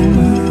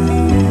alone.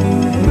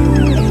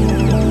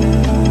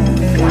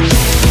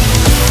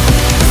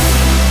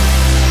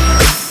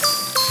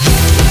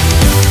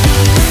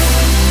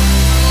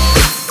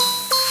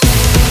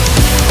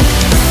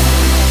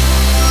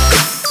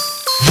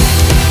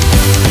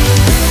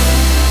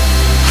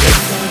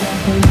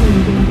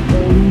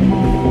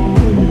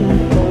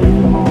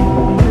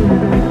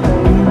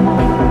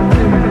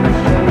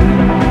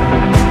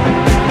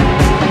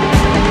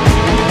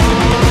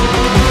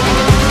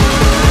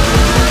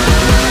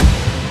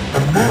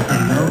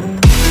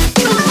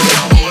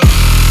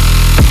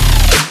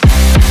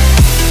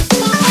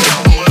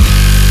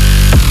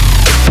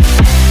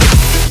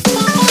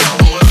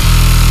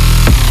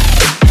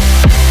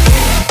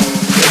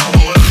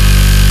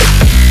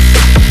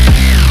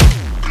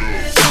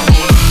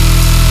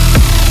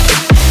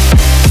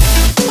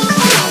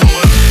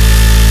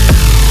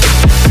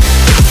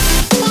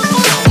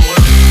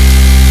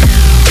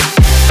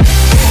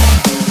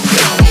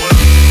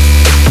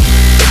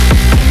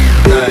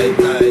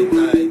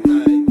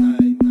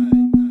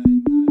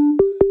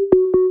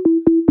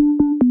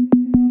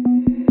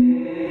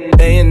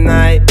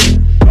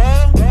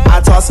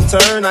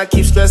 I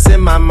keep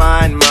stressing my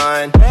mind.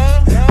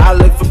 I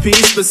look for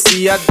peace, but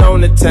see I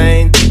don't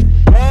attain.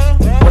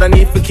 What I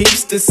need for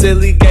keeps this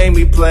silly game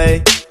we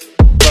play.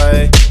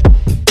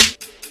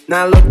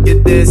 Now look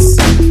at this.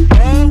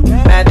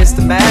 Madness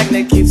the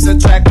magnet keeps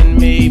attracting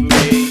me.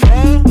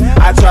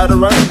 I try to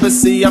run, but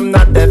see I'm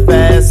not that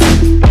fast.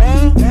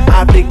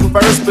 I think I'm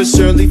first, but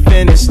surely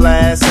finish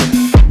last.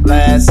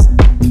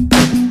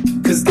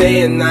 Cause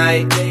day and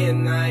night,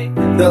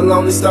 the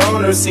lonely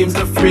stoner seems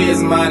to free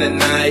his mind at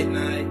night.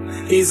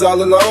 He's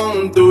all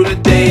alone through the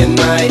day and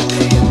night.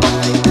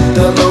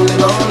 The lonely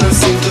loner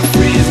seems to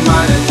free his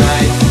mind at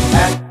night.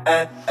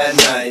 At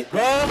night.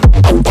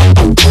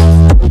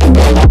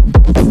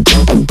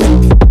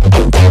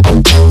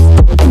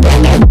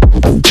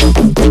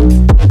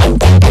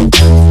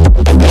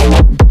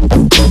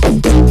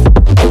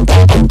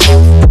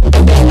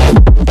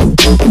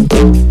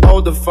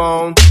 Hold the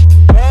phone.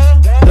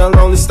 The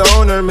lonely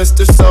stoner,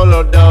 Mr.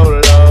 Solo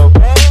Dolo.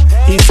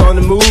 He's on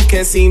the move,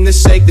 can't seem to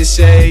shake the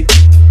shade.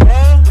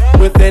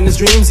 Within his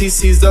dreams he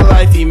sees the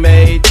life he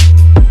made.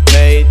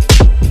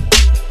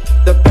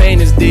 The pain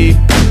is deep.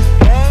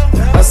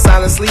 A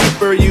silent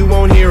sleeper, you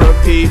won't hear a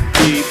peep.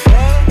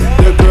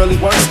 The girl he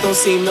wants don't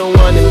seem to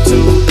one and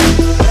two.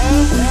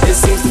 It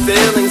seems the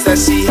feelings that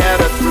she had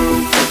her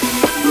through.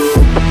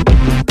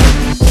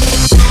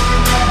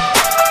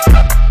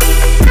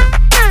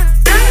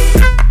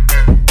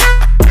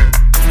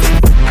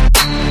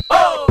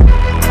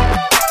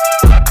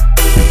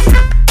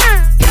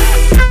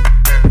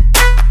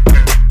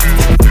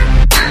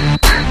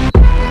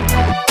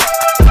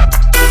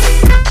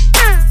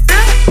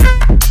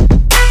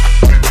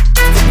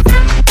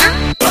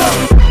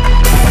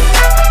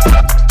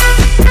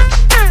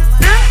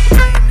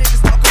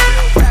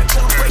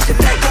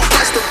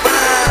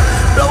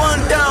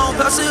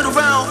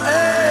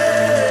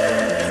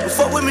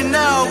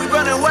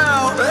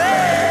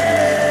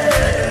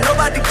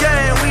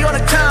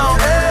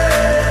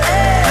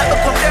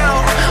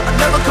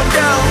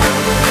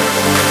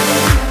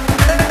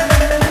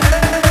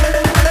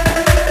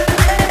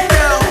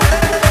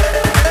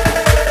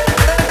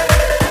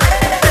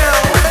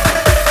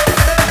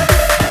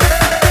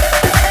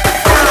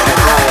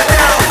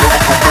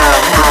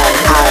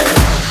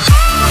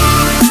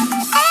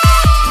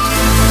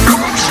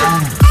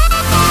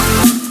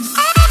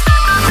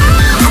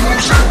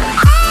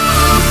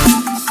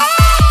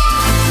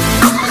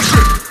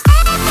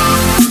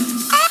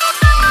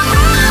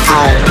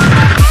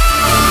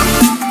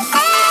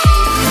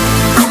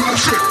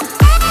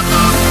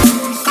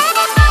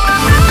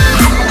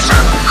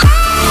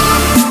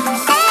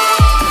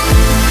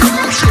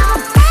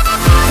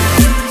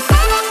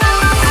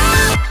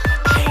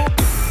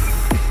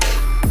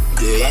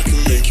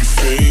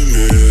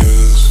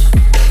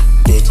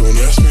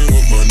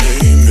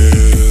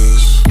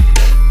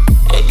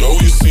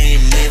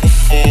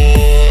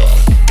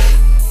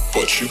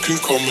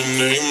 call me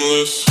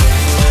nameless.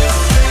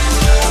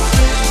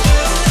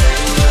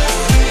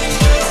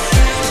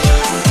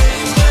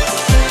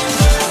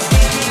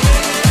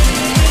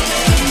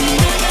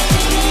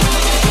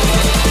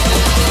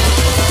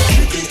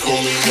 You can call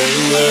me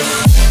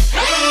nameless.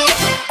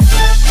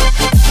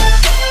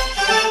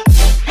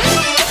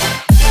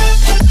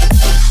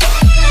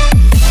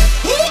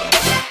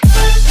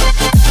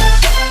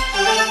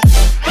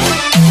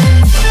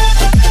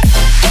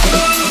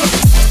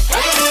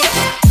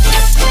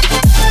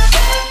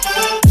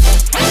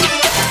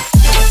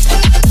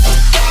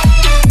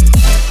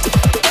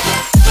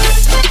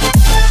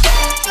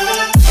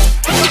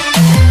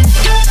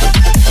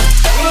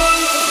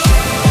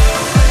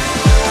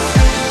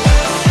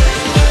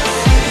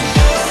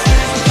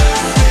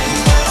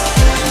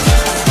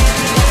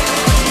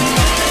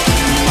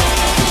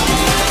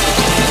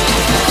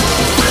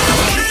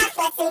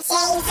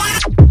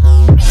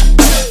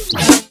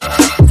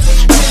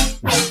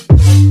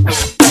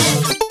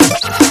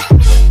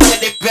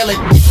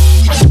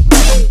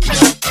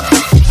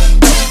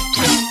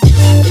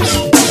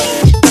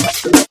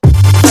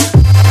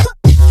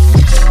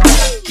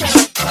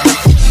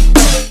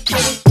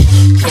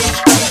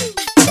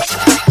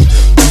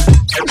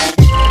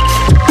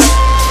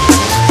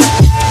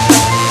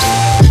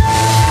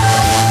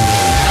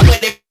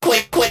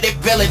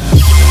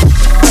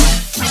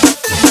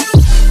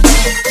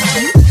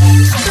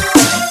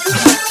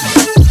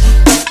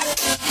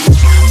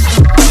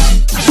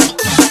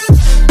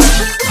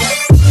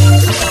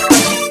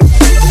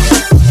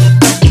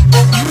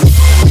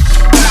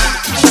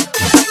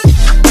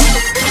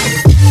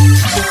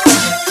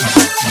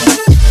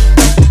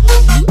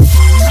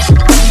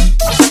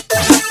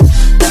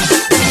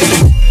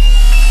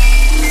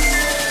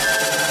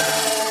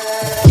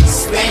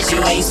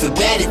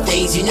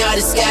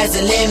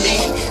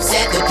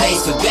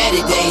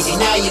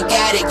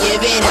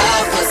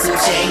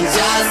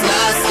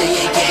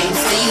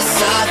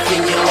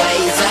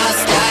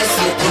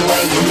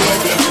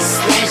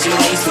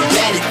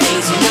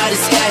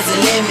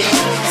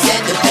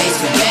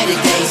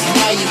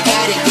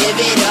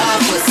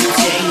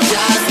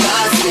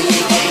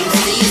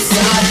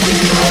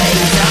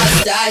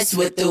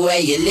 With the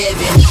way you're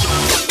living.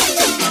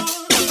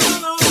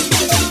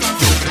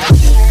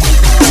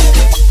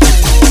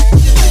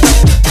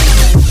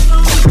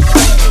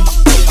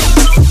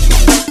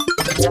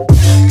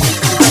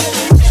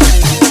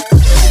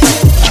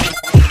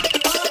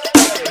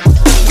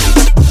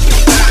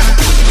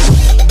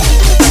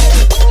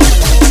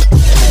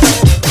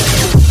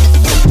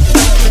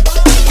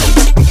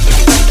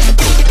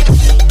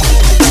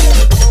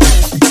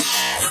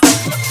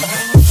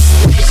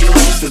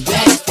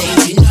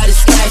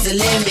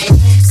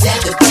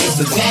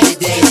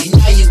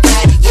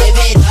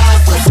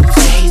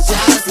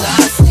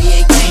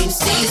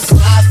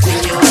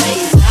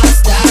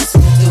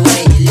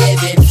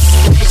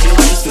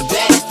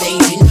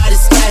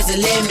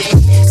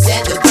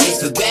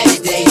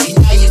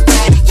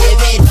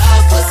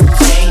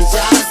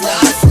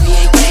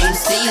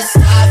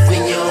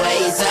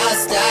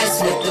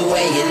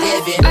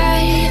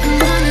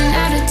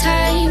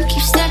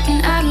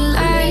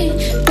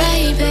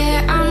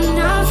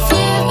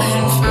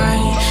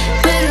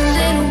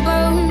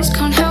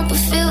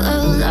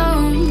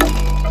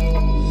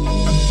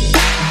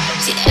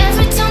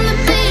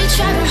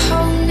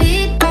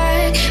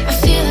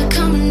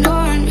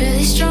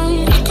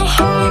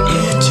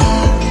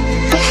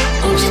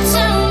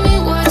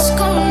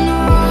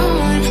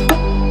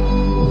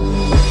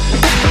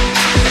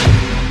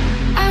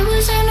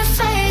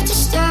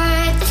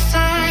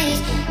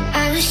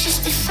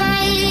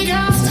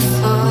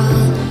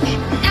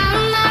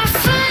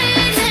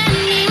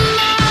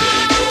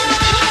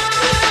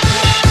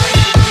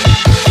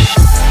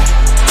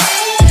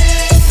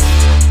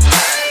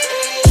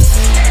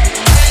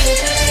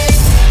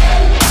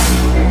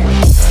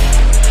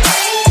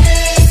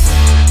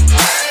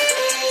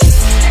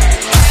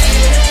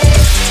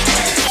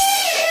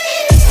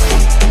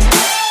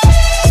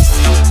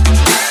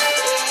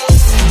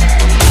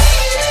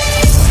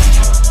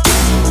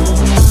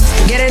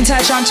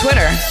 On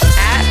Twitter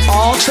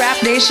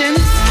 @AllTrapNation,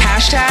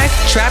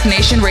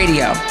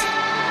 #TrapNationRadio.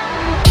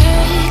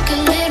 Take a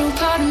little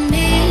part of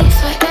me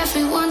for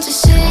everyone to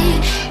see.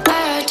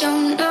 I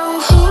don't know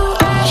who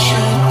I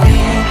should be.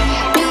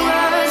 You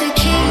are the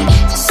key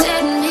to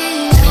set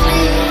me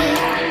free.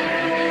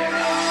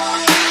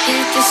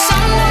 Hit the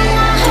sun on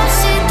my heart,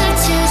 see the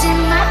tears in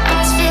my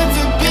eyes, feel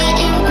the beat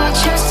in my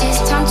chest. It's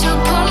time to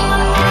put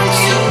my mind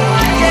to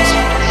rest.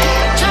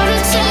 Try to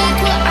take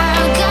what I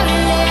got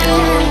left.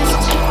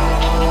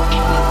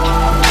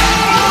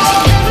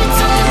 Every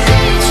time the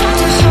beat tried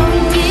to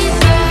hold me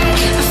back,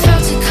 I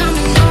felt it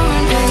coming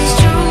on.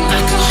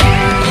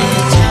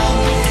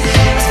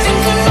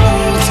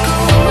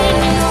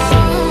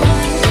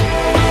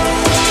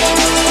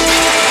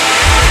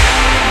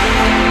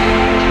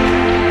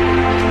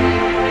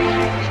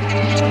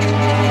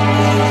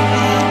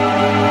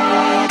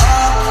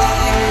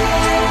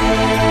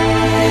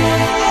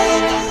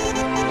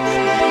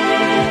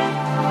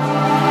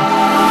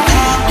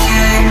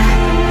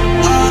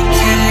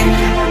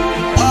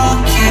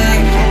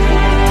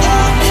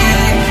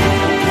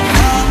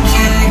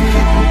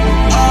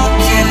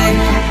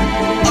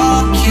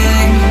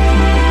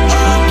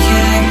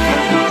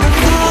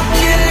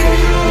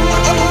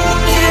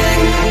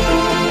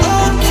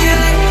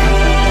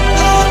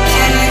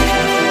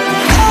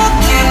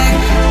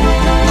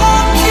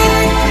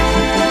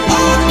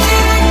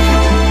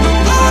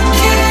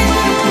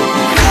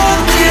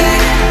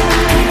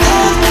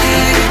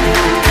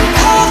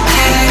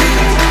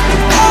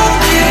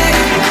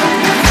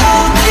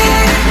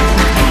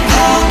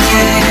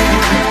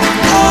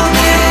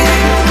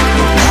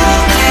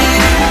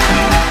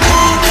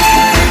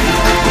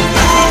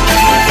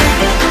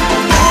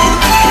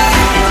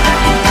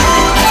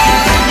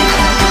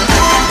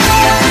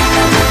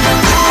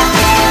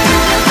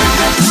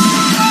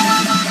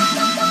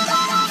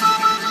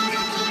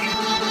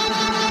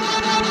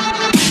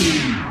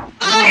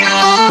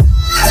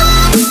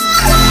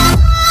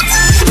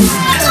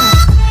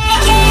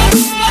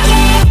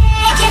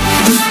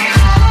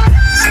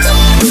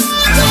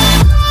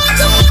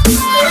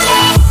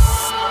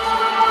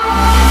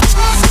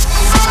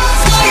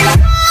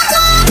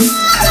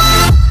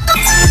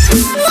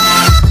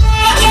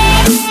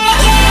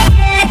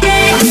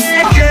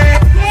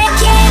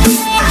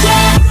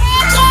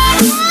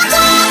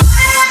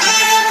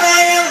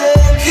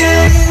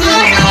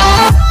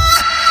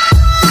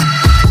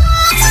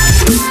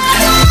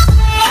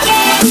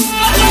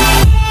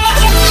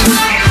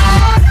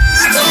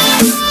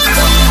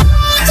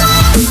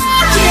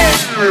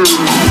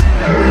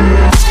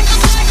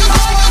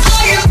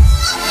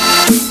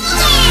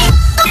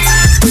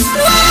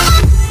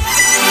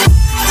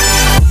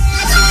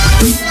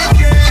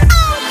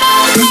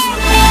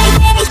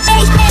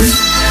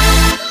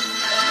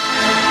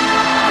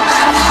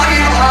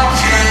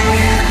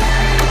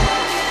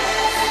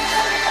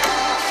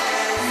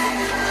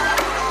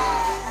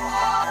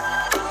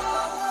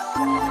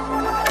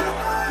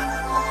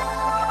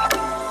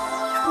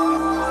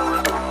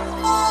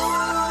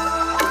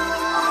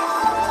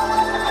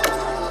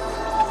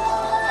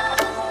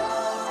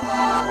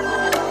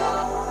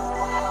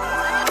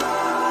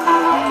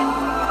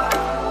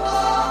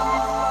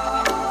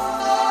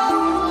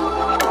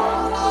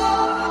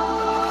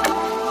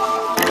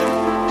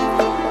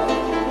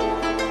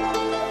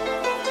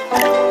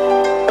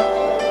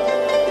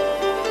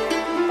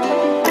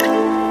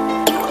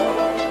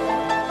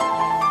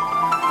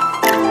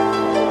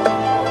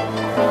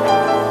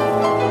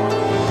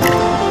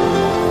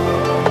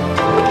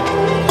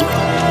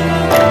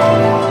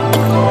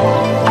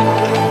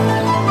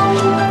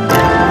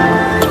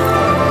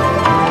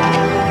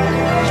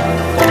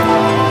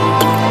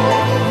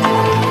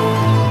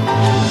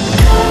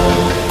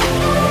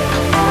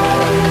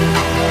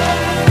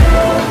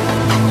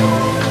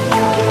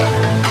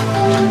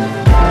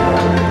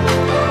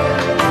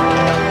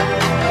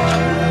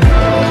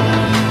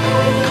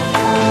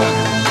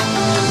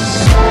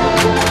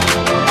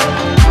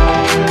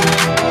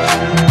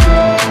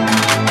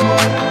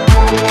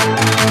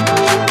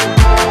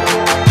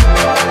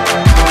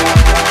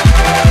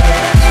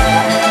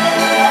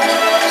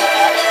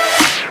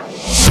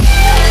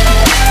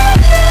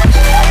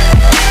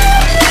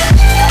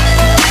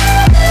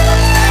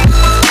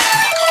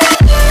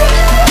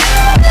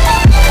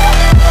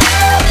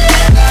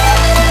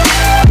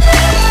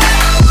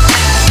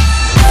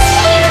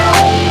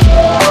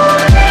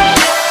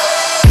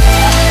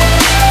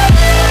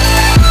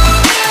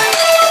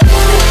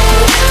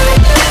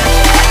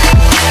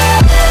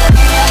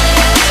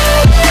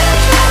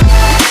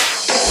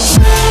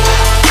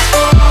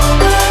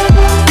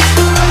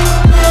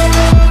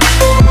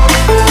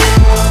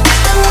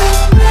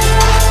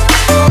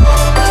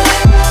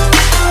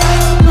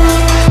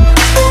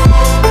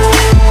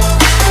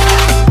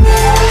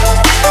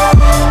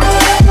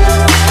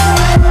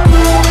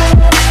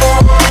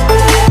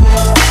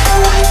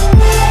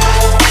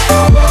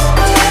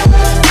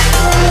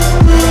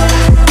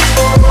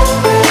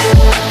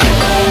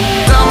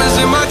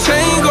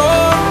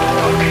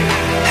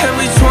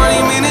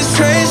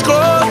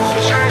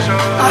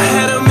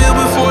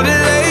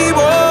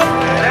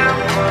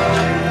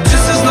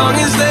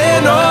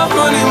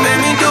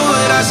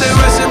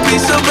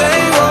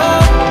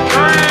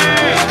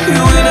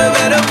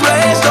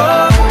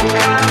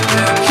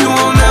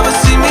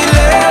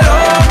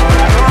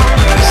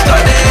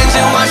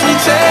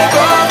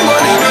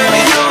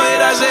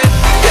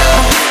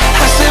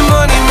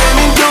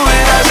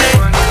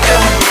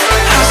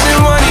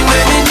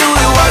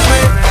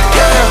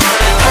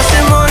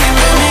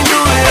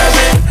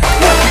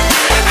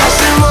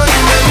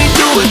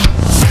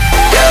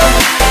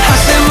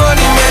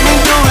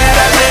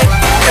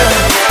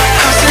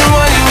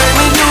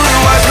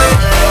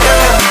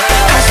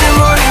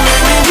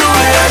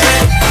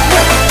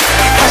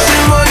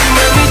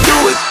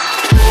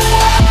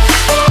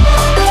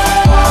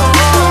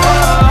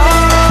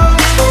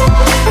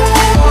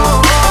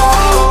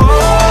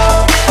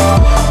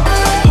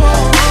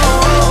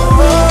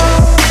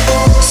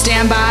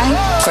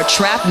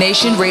 Trap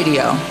Nation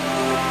Radio.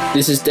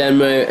 This is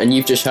DNMO, and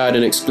you've just heard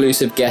an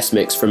exclusive guest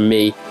mix from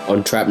me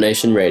on Trap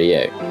Nation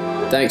Radio.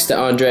 Thanks to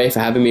Andre for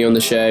having me on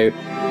the show.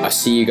 I'll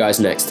see you guys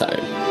next time.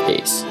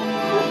 Peace.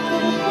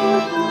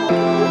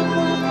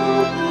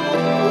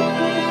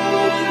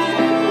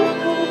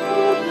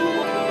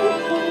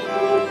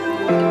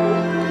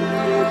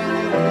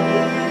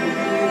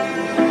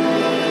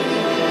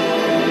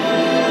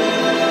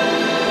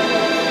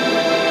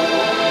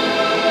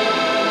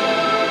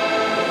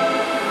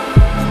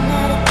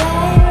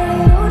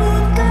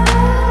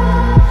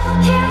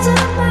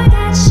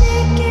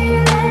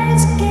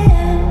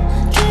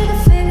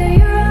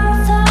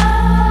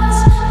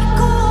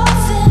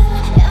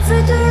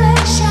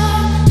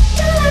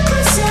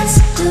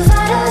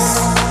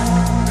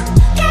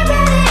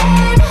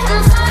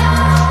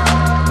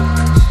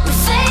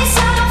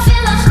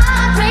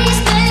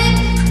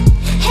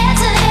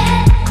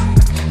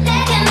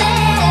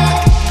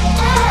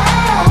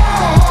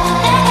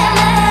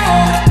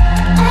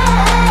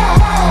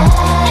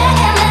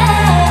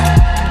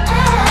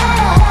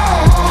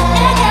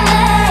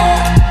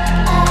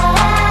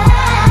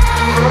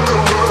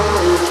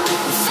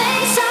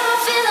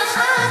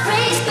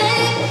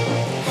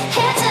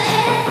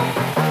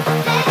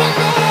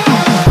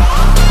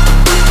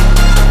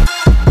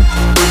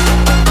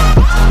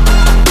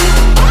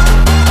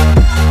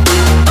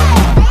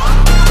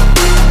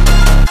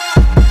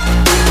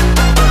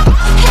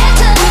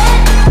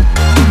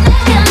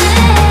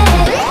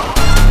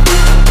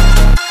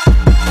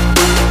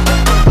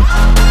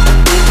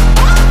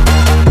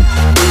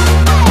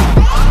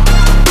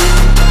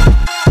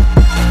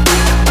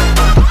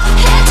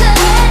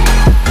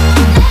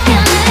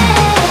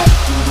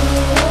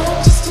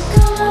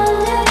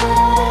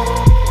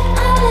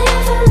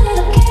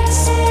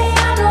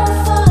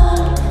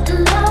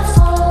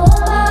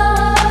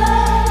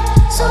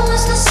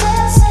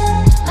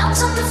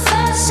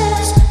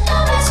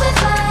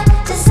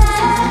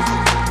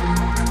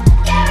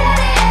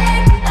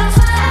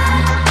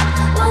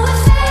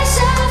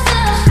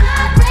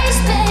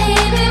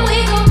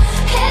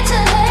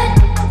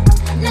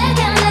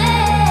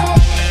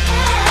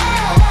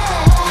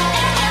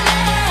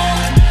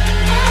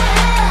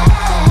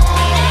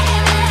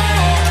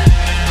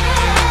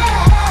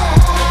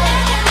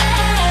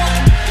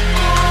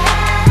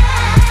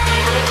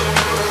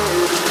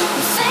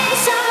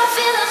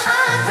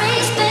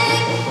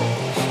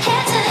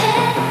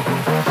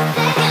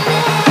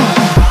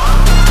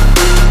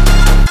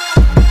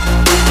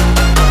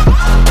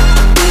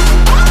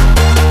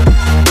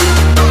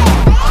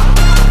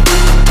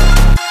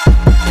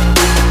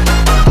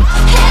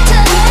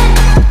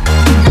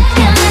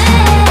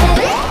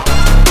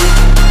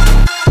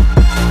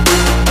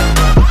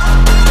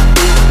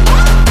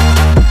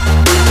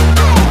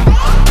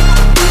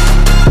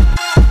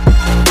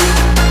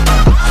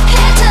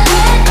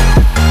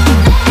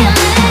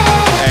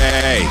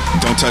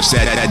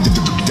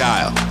 That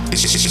dial.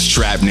 It's just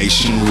Trap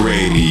Nation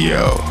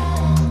Radio.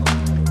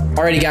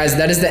 Alrighty guys,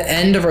 that is the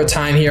end of our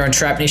time here on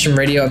Trap Nation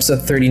Radio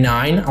episode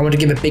 39. I want to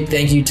give a big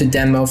thank you to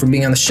DNMO for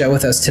being on the show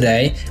with us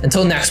today.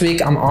 Until next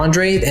week, I'm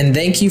Andre, and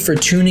thank you for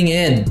tuning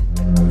in.